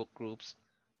 Facebook groups?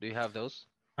 Do you have those?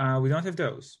 We don't have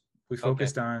those. We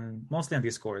focused mostly on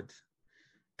Discord.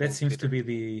 That and seems Twitter. to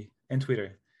be and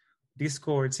Twitter.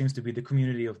 Discord seems to be the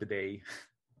community of the day,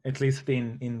 at least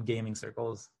in gaming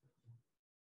circles.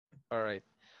 All right.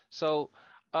 So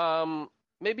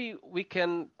maybe we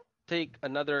can take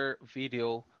another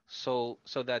video so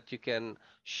that you can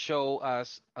show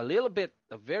us a little bit,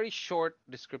 a very short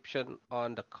description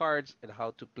on the cards and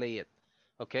how to play it.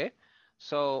 Okay?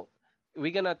 So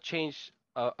we're gonna change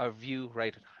our view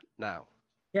right now.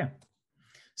 Yeah.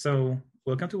 So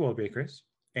welcome to World Breakers.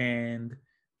 And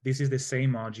this is the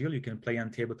same module you can play on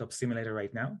Tabletop Simulator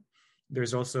right now.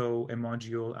 There's also a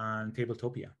module on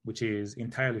Tabletopia, which is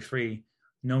entirely free,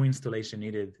 no installation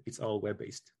needed. It's all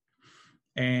web-based.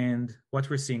 And what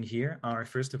we're seeing here are,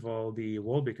 first of all, the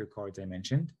Wallbreaker cards I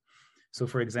mentioned. So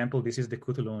for example, this is the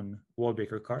Cthulhu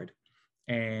Wallbreaker card,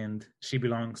 and she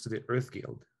belongs to the Earth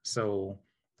Guild. So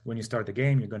when you start the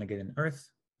game, you're going to get an Earth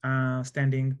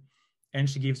standing, and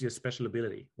she gives you a special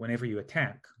ability. Whenever you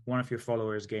attack, one of your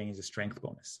followers gains a strength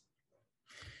bonus.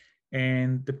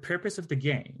 And the purpose of the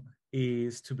game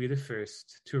is to be the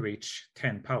first to reach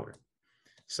 10 power.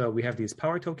 So we have these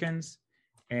power tokens,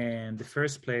 and the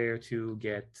first player to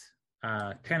get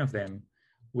 10 of them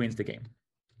wins the game.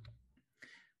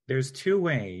 There's 2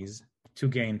 ways to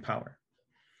gain power.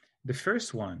 The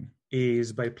first one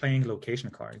is by playing location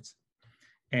cards.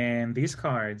 And these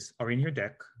cards are in your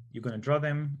deck. You're going to draw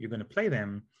them, you're going to play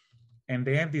them, and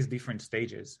they have these different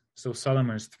stages. So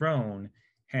Solomon's Throne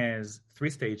has 3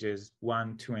 stages,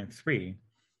 1, 2, and 3.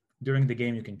 During the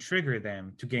game, you can trigger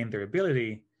them to gain their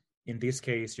ability. In this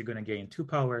case, you're going to gain 2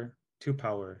 power, 2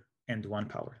 power, and 1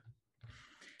 power.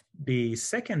 The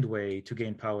second way to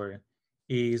gain power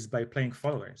is by playing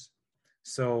followers.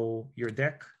 So your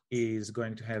deck is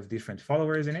going to have different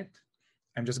followers in it.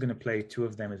 I'm just going to play 2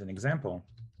 of them as an example.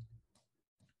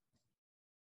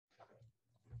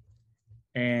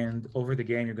 And over the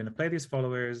game, you're going to play these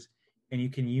followers, and you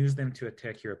can use them to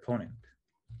attack your opponent.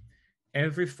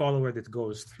 Every follower that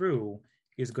goes through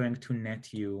is going to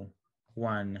net you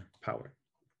 1 power.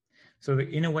 So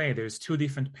in a way, there's 2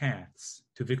 different paths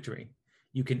to victory.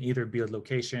 You can either build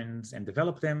locations and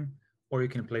develop them, or you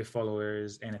can play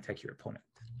followers and attack your opponent.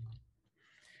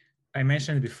 I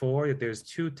mentioned before that there's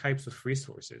two types of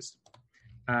resources.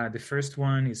 The first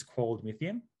one is called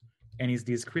Mythium, and is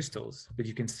these crystals that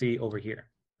you can see over here.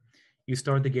 You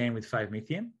start the game with 5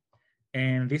 Mythium,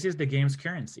 and this is the game's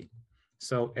currency.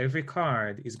 So every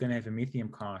card is going to have a Mythium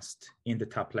cost in the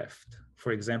top left.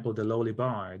 For example, the Lowly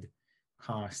Bard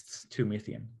costs 2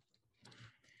 Mythium.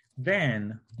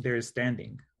 Then there's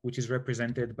standing, which is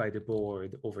represented by the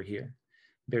board over here.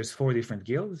 There's 4 different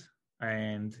guilds,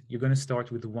 and you're going to start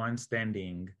with 1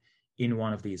 standing in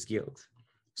one of these guilds.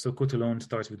 So Cthulhu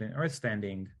starts with an Earth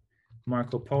standing.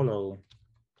 Marco Polo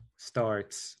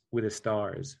starts with a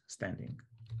Stars standing.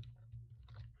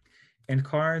 And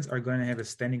cards are going to have a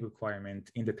standing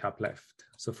requirement in the top left.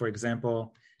 So for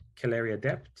example, Caleria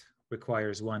Adept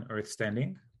requires 1 Earth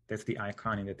standing. That's the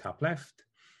icon in the top left.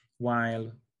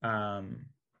 While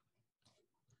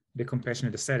the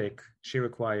Compassionate Ascetic, she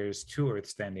requires 2 Earth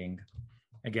standing.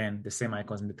 Again, the same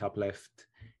icons in the top left.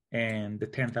 And the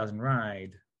 10,000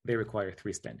 Ride, they require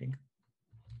 3 standing.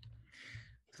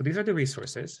 So these are the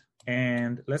resources.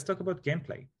 And let's talk about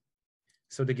gameplay.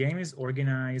 So the game is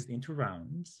organized into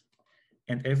rounds.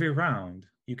 And every round,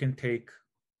 you can take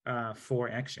 4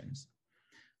 actions.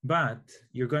 But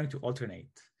you're going to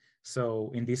alternate.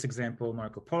 So in this example,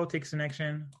 Marco Polo takes an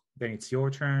action. Then it's your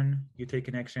turn. You take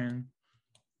an action.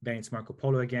 Then it's Marco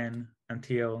Polo again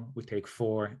until we take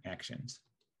 4 actions.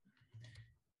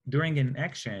 During an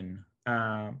action,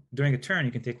 during a turn,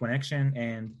 you can take 1 action,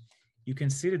 and you can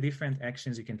see the different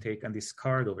actions you can take on this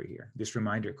card over here, this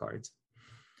reminder cards.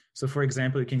 So for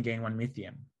example, you can gain 1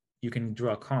 Mythium. You can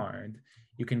draw a card,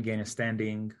 you can gain a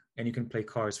standing, and you can play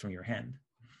cards from your hand.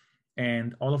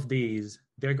 And all of these,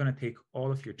 they're going to take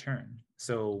all of your turn.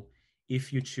 So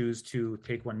if you choose to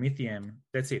take 1 Mythium,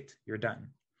 that's it, you're done.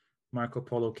 Marco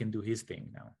Polo can do his thing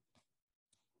now.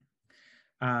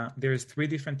 There's 3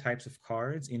 different types of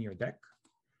cards in your deck.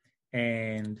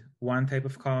 And one type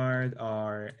of card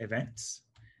are events.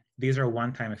 These are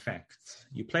one-time effects.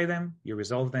 You play them, you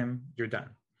resolve them, you're done.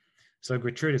 So a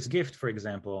Gratuitous Gift, for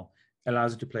example,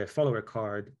 allows you to play a follower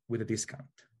card with a discount.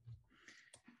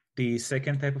 The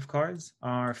second type of cards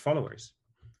are followers.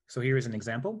 So here is an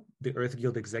example. The Earth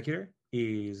Guild Executor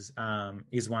is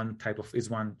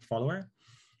one follower.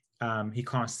 He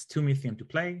costs 2 Mythium to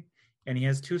play, and he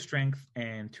has 2 strength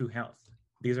and 2 health.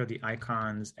 These are the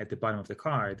icons at the bottom of the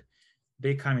card.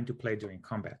 They come into play during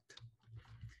combat.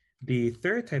 The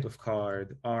third type of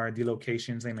card are the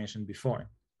locations I mentioned before.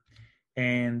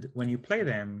 And when you play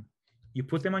them, you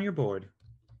put them on your board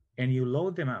and you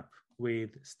load them up with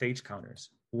stage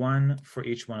counters, 1 for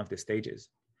each one of the stages.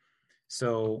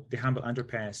 So the Humble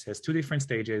Underpass has 2 different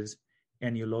stages,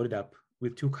 and you load it up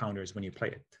with 2 counters when you play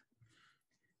it.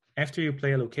 After you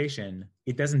play a location,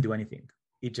 it doesn't do anything.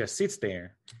 It just sits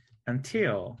there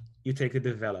until you take the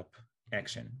develop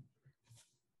action.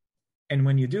 And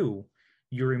when you do,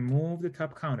 you remove the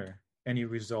top counter and you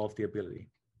resolve the ability.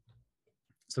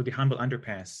 So the Humble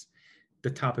Underpass, the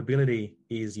top ability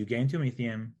is you gain 2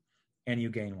 Mythium and you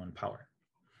gain 1 power.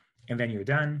 And then you're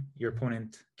done. Your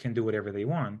opponent can do whatever they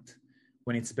want.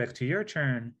 When it's back to your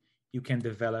turn, you can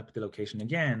develop the location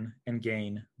again and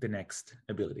gain the next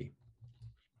ability.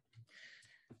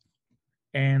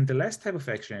 And the last type of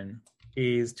action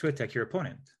is to attack your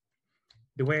opponent.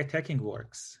 The way attacking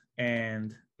works,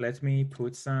 and let me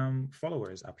put some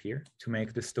followers up here to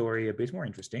make the story a bit more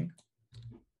interesting.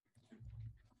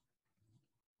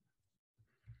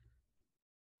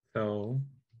 So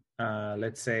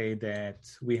let's say that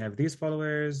we have these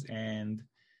followers and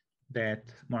that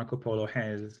Marco Polo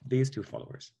has these 2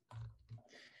 followers.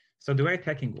 So the way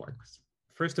attacking works,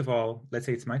 first of all, let's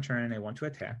say it's my turn and I want to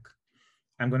attack.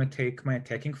 I'm going to take my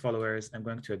attacking followers, I'm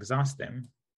going to exhaust them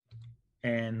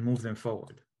and move them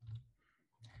forward.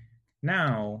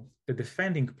 Now, the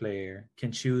defending player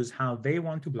can choose how they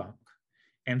want to block,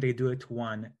 and they do it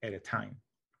 1 at a time.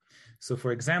 So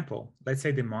for example, let's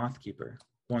say the Moth Keeper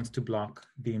wants to block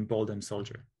the Emboldened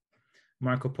Soldier.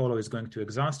 Marco Polo is going to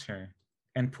exhaust her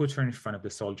and put her in front of the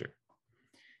soldier.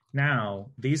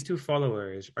 Now, these 2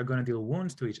 followers are going to deal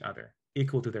wounds to each other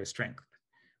equal to their strength.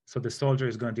 So the soldier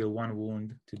is going to deal 1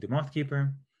 wound to the Moth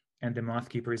Keeper, and the Moth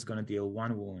Keeper is going to deal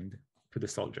 1 wound to the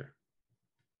soldier.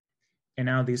 And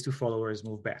now these 2 followers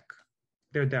move back.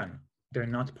 They're done. They're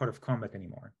not part of combat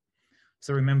anymore.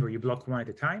 So remember, you block 1 at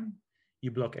a time,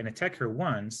 you block an attacker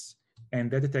once,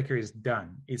 and that attacker is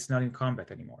done. It's not in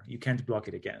combat anymore. You can't block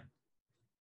it again.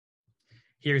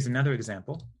 Here's another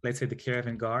example. Let's say the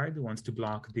Caravan Guard wants to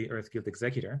block the Earth Guild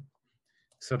Executor.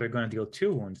 So they're going to deal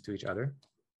 2 wounds to each other.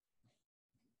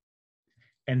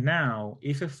 And now,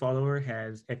 if a follower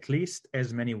has at least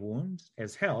as many wounds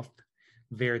as health,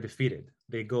 they're defeated.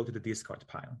 They go to the discard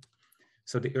pile.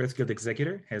 So the Earth Guild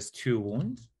Executor has 2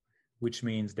 wounds, which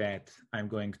means that I'm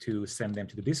going to send them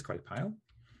to the discard pile.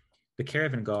 The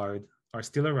Caravan Guard are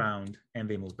still around and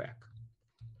they move back.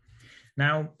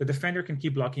 Now, the defender can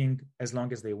keep blocking as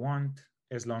long as they want,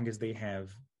 as long as they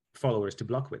have followers to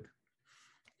block with.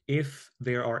 If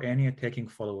there are any attacking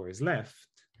followers left,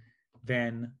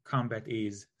 then combat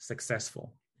is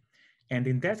successful. And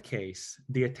in that case,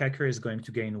 the attacker is going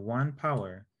to gain 1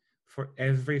 power for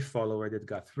every follower that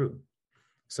got through.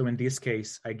 So in this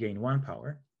case, I gain 1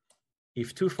 power.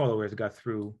 If 2 followers got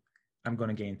through, I'm going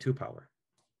to gain 2 power.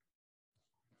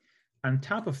 On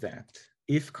top of that,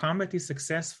 if combat is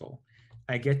successful,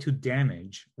 I get to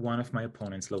damage one of my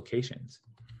opponent's locations.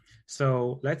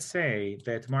 So let's say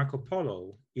that Marco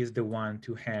Polo is the one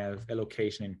to have a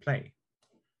location in play.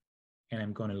 And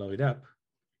I'm going to load it up.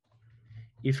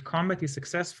 If combat is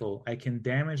successful, I can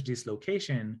damage this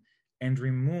location and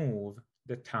remove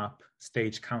the top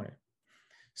stage counter.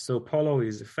 So Polo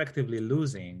is effectively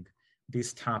losing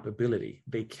this top ability.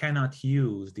 They cannot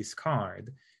use this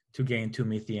card to gain 2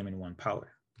 Mythium and 1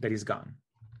 power. That is gone.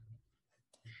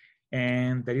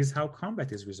 And that is how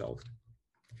combat is resolved.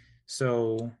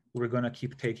 So we're going to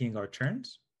keep taking our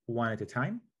turns one at a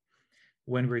time.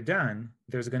 When we're done,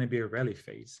 there's going to be a rally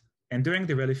phase. And during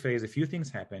the rally phase, a few things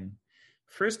happen.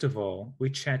 First of all, we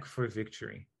check for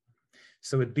victory.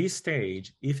 So at this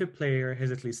stage, if a player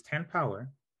has at least 10 power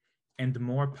and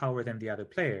more power than the other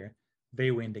player,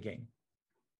 they win the game.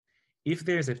 If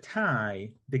there's a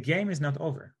tie, the game is not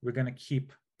over. We're going to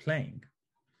keep playing.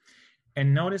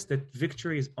 And notice that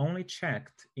victory is only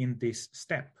checked in this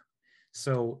step.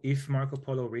 So if Marco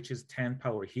Polo reaches 10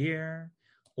 power here,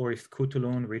 or if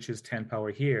Cthulhu reaches 10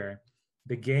 power here,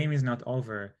 the game is not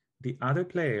over. The other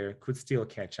player could still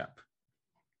catch up.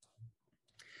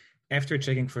 After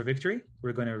checking for victory,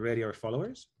 we're going to ready our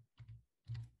followers.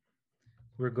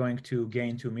 We're going to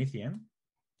gain 2 Mythium.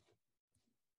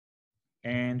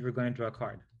 And we're going to draw a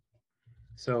card.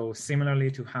 So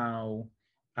similarly to how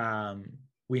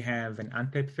we have an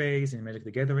untap phase in Magic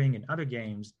the Gathering and other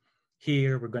games,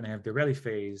 here we're going to have the rally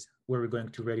phase where we're going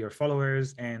to ready our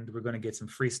followers and we're going to get some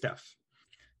free stuff,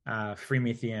 free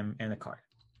Mythium and a card.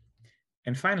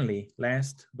 And finally,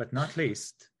 last but not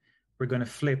least, we're going to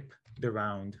flip the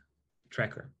round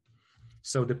tracker.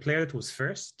 So the player that was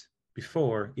first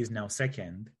before is now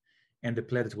second, and the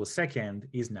player that was second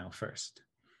is now first.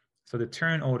 So the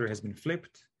turn order has been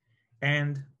flipped,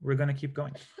 and we're going to keep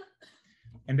going.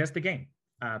 And that's the game,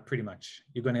 pretty much.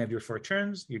 You're going to have your 4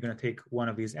 turns. You're going to take one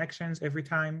of these actions every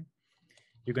time.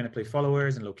 You're going to play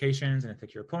followers and locations and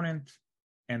attack your opponent.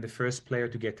 And the first player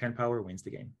to get 10 power wins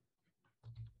the game.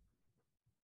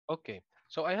 Okay,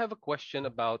 so I have a question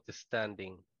about the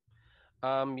standing.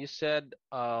 You said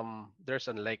there's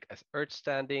like a Earth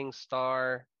standing,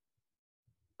 star,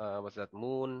 what's that,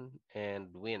 moon, and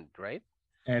wind, right?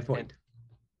 Void.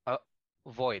 And,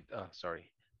 void,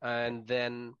 sorry. And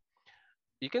then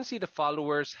you can see the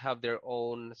followers have their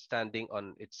own standing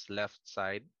on its left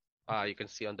side. You can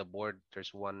see on the board,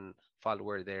 there's one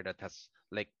follower there that has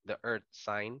like the Earth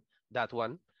sign, that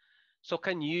one. So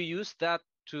can you use that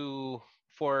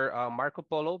for Marco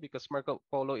Polo, because Marco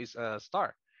Polo is a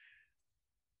star?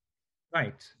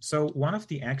 Right. So one of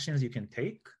the actions you can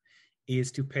take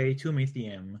is to pay 2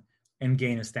 Mythium and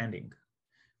gain a standing.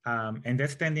 And that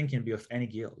standing can be of any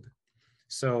guild.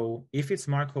 So if it's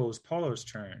Marco Polo's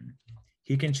turn,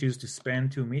 he can choose to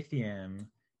spend 2 Mythium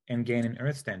and gain an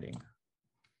Earth standing.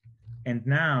 And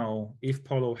now, if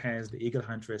Polo has the Eagle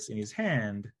Huntress in his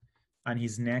hand, on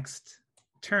his next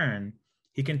turn,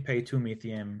 he can pay 2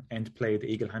 Mythium and play the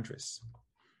Eagle Huntress,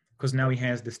 because now he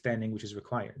has the standing which is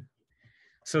required.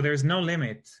 So there's no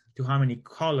limit to how many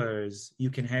colors you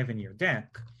can have in your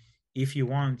deck. If you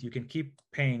want, you can keep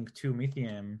paying 2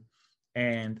 Mythium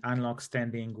and unlock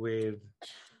standing with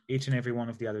each and every one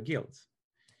of the other guilds.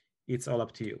 It's all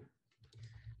up to you.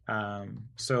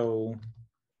 So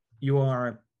you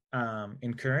are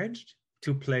encouraged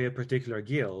to play a particular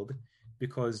guild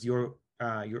because your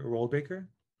role breaker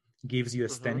gives you a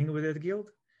standing with that guild,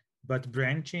 but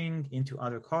branching into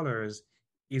other colors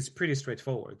is pretty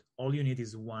straightforward. All you need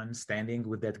is 1 standing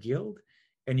with that guild,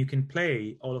 and you can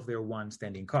play all of their 1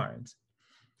 standing cards.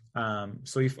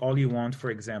 So if all you want,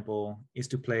 for example, is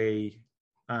to play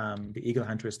the Eagle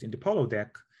Huntress in the Polo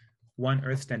deck, 1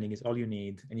 Earth standing is all you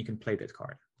need, and you can play that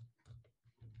card.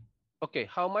 Okay,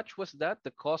 how much was that,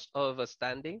 the cost of a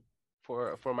standing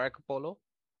for Marco Polo?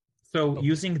 So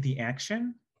using the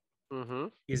action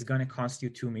is going to cost you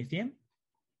 2 Mythium.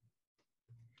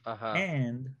 Uh-huh.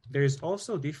 And there's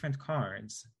also different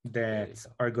cards There you that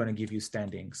go. are going to give you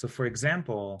standing. So for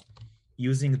example,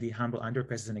 using the Humble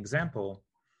Underpass as an example,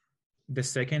 the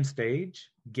second stage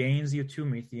gains you 2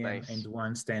 Mythium and Nice.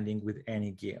 1 standing with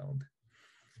any guild.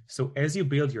 So as you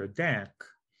build your deck,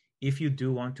 if you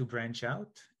do want to branch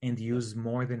out and use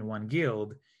more than one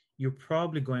guild, you're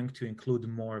probably going to include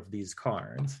more of these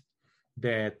cards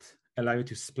that allow you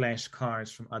to splash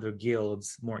cards from other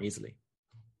guilds more easily.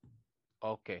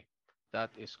 Okay.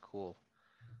 That is cool.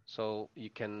 So you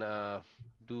can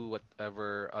do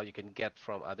whatever you can get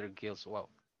from other guilds. Wow.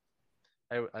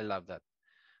 I love that.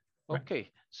 Right. Okay.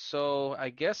 So I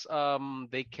guess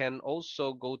they can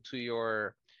also go to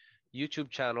your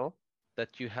YouTube channel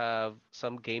that you have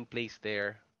some gameplays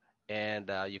there,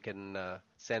 and you can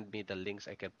send me the links.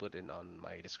 I can put in on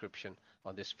my description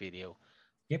on this video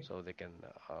Yep. so they can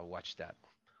watch that.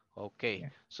 Okay. Yeah.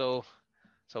 So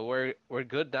we're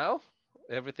good now.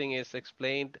 Everything is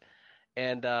explained,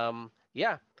 and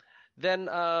yeah. Then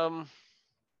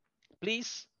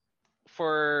please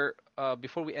for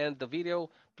before we end the video,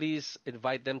 please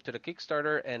invite them to the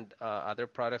Kickstarter and other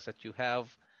products that you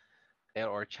have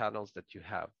or channels that you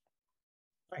have.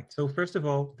 Right. So first of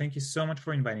all, thank you so much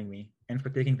for inviting me and for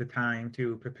taking the time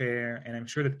to prepare. And I'm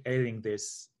sure that editing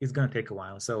this is going to take a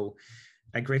while. So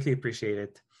I greatly appreciate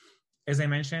it. As I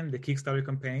mentioned, the Kickstarter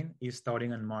campaign is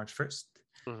starting on March 1st.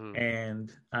 Mm-hmm.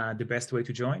 And the best way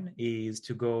to join is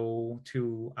to go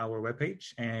to our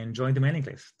webpage and join the mailing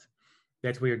list.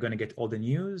 That way you're going to get all the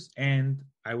news, and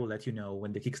I will let you know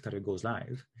when the Kickstarter goes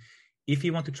live. If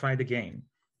you want to try the game,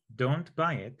 don't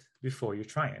buy it before you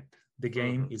try it. The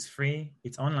game Mm-hmm. is free,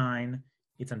 it's online,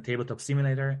 it's on Tabletop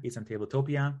Simulator, it's on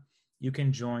Tabletopia. You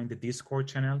can join the Discord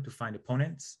channel to find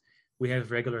opponents. We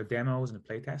have regular demos and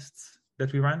playtests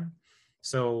that we run.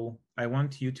 So I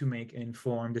want you to make an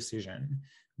informed decision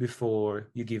before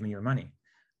you give me your money.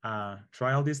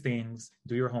 Try all these things,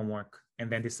 do your homework, and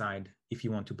then decide if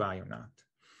you want to buy or not.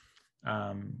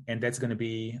 And that's going to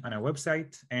be on our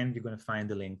website, and you're going to find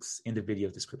the links in the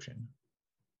video description.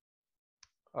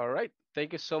 All right.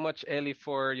 Thank you so much, Ellie,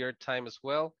 for your time as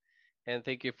well. And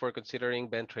thank you for considering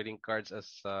Ben Trading Cards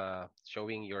as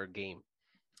showing your game.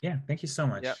 Yeah, thank you so Yeah.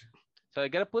 much. So I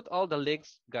gotta put all the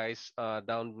links, guys,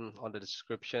 down on the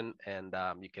description, and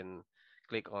you can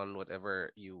click on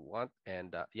whatever you want.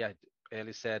 And yeah,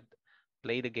 Ellie said,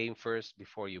 play the game first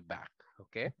before you back.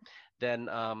 Okay. Then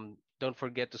don't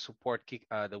forget to support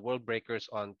the World Breakers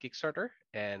on Kickstarter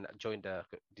and join the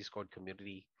Discord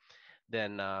community.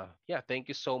 Then yeah, thank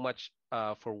you so much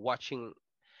for watching,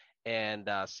 and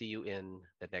see you in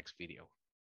the next video.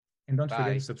 And don't forget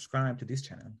to Bye. subscribe to this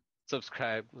channel.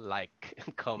 Subscribe, like,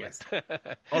 and comment. Yes,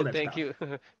 all that Thank stuff.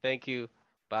 you. Thank you.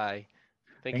 Bye.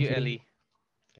 Thank Thank you, you. Ellie.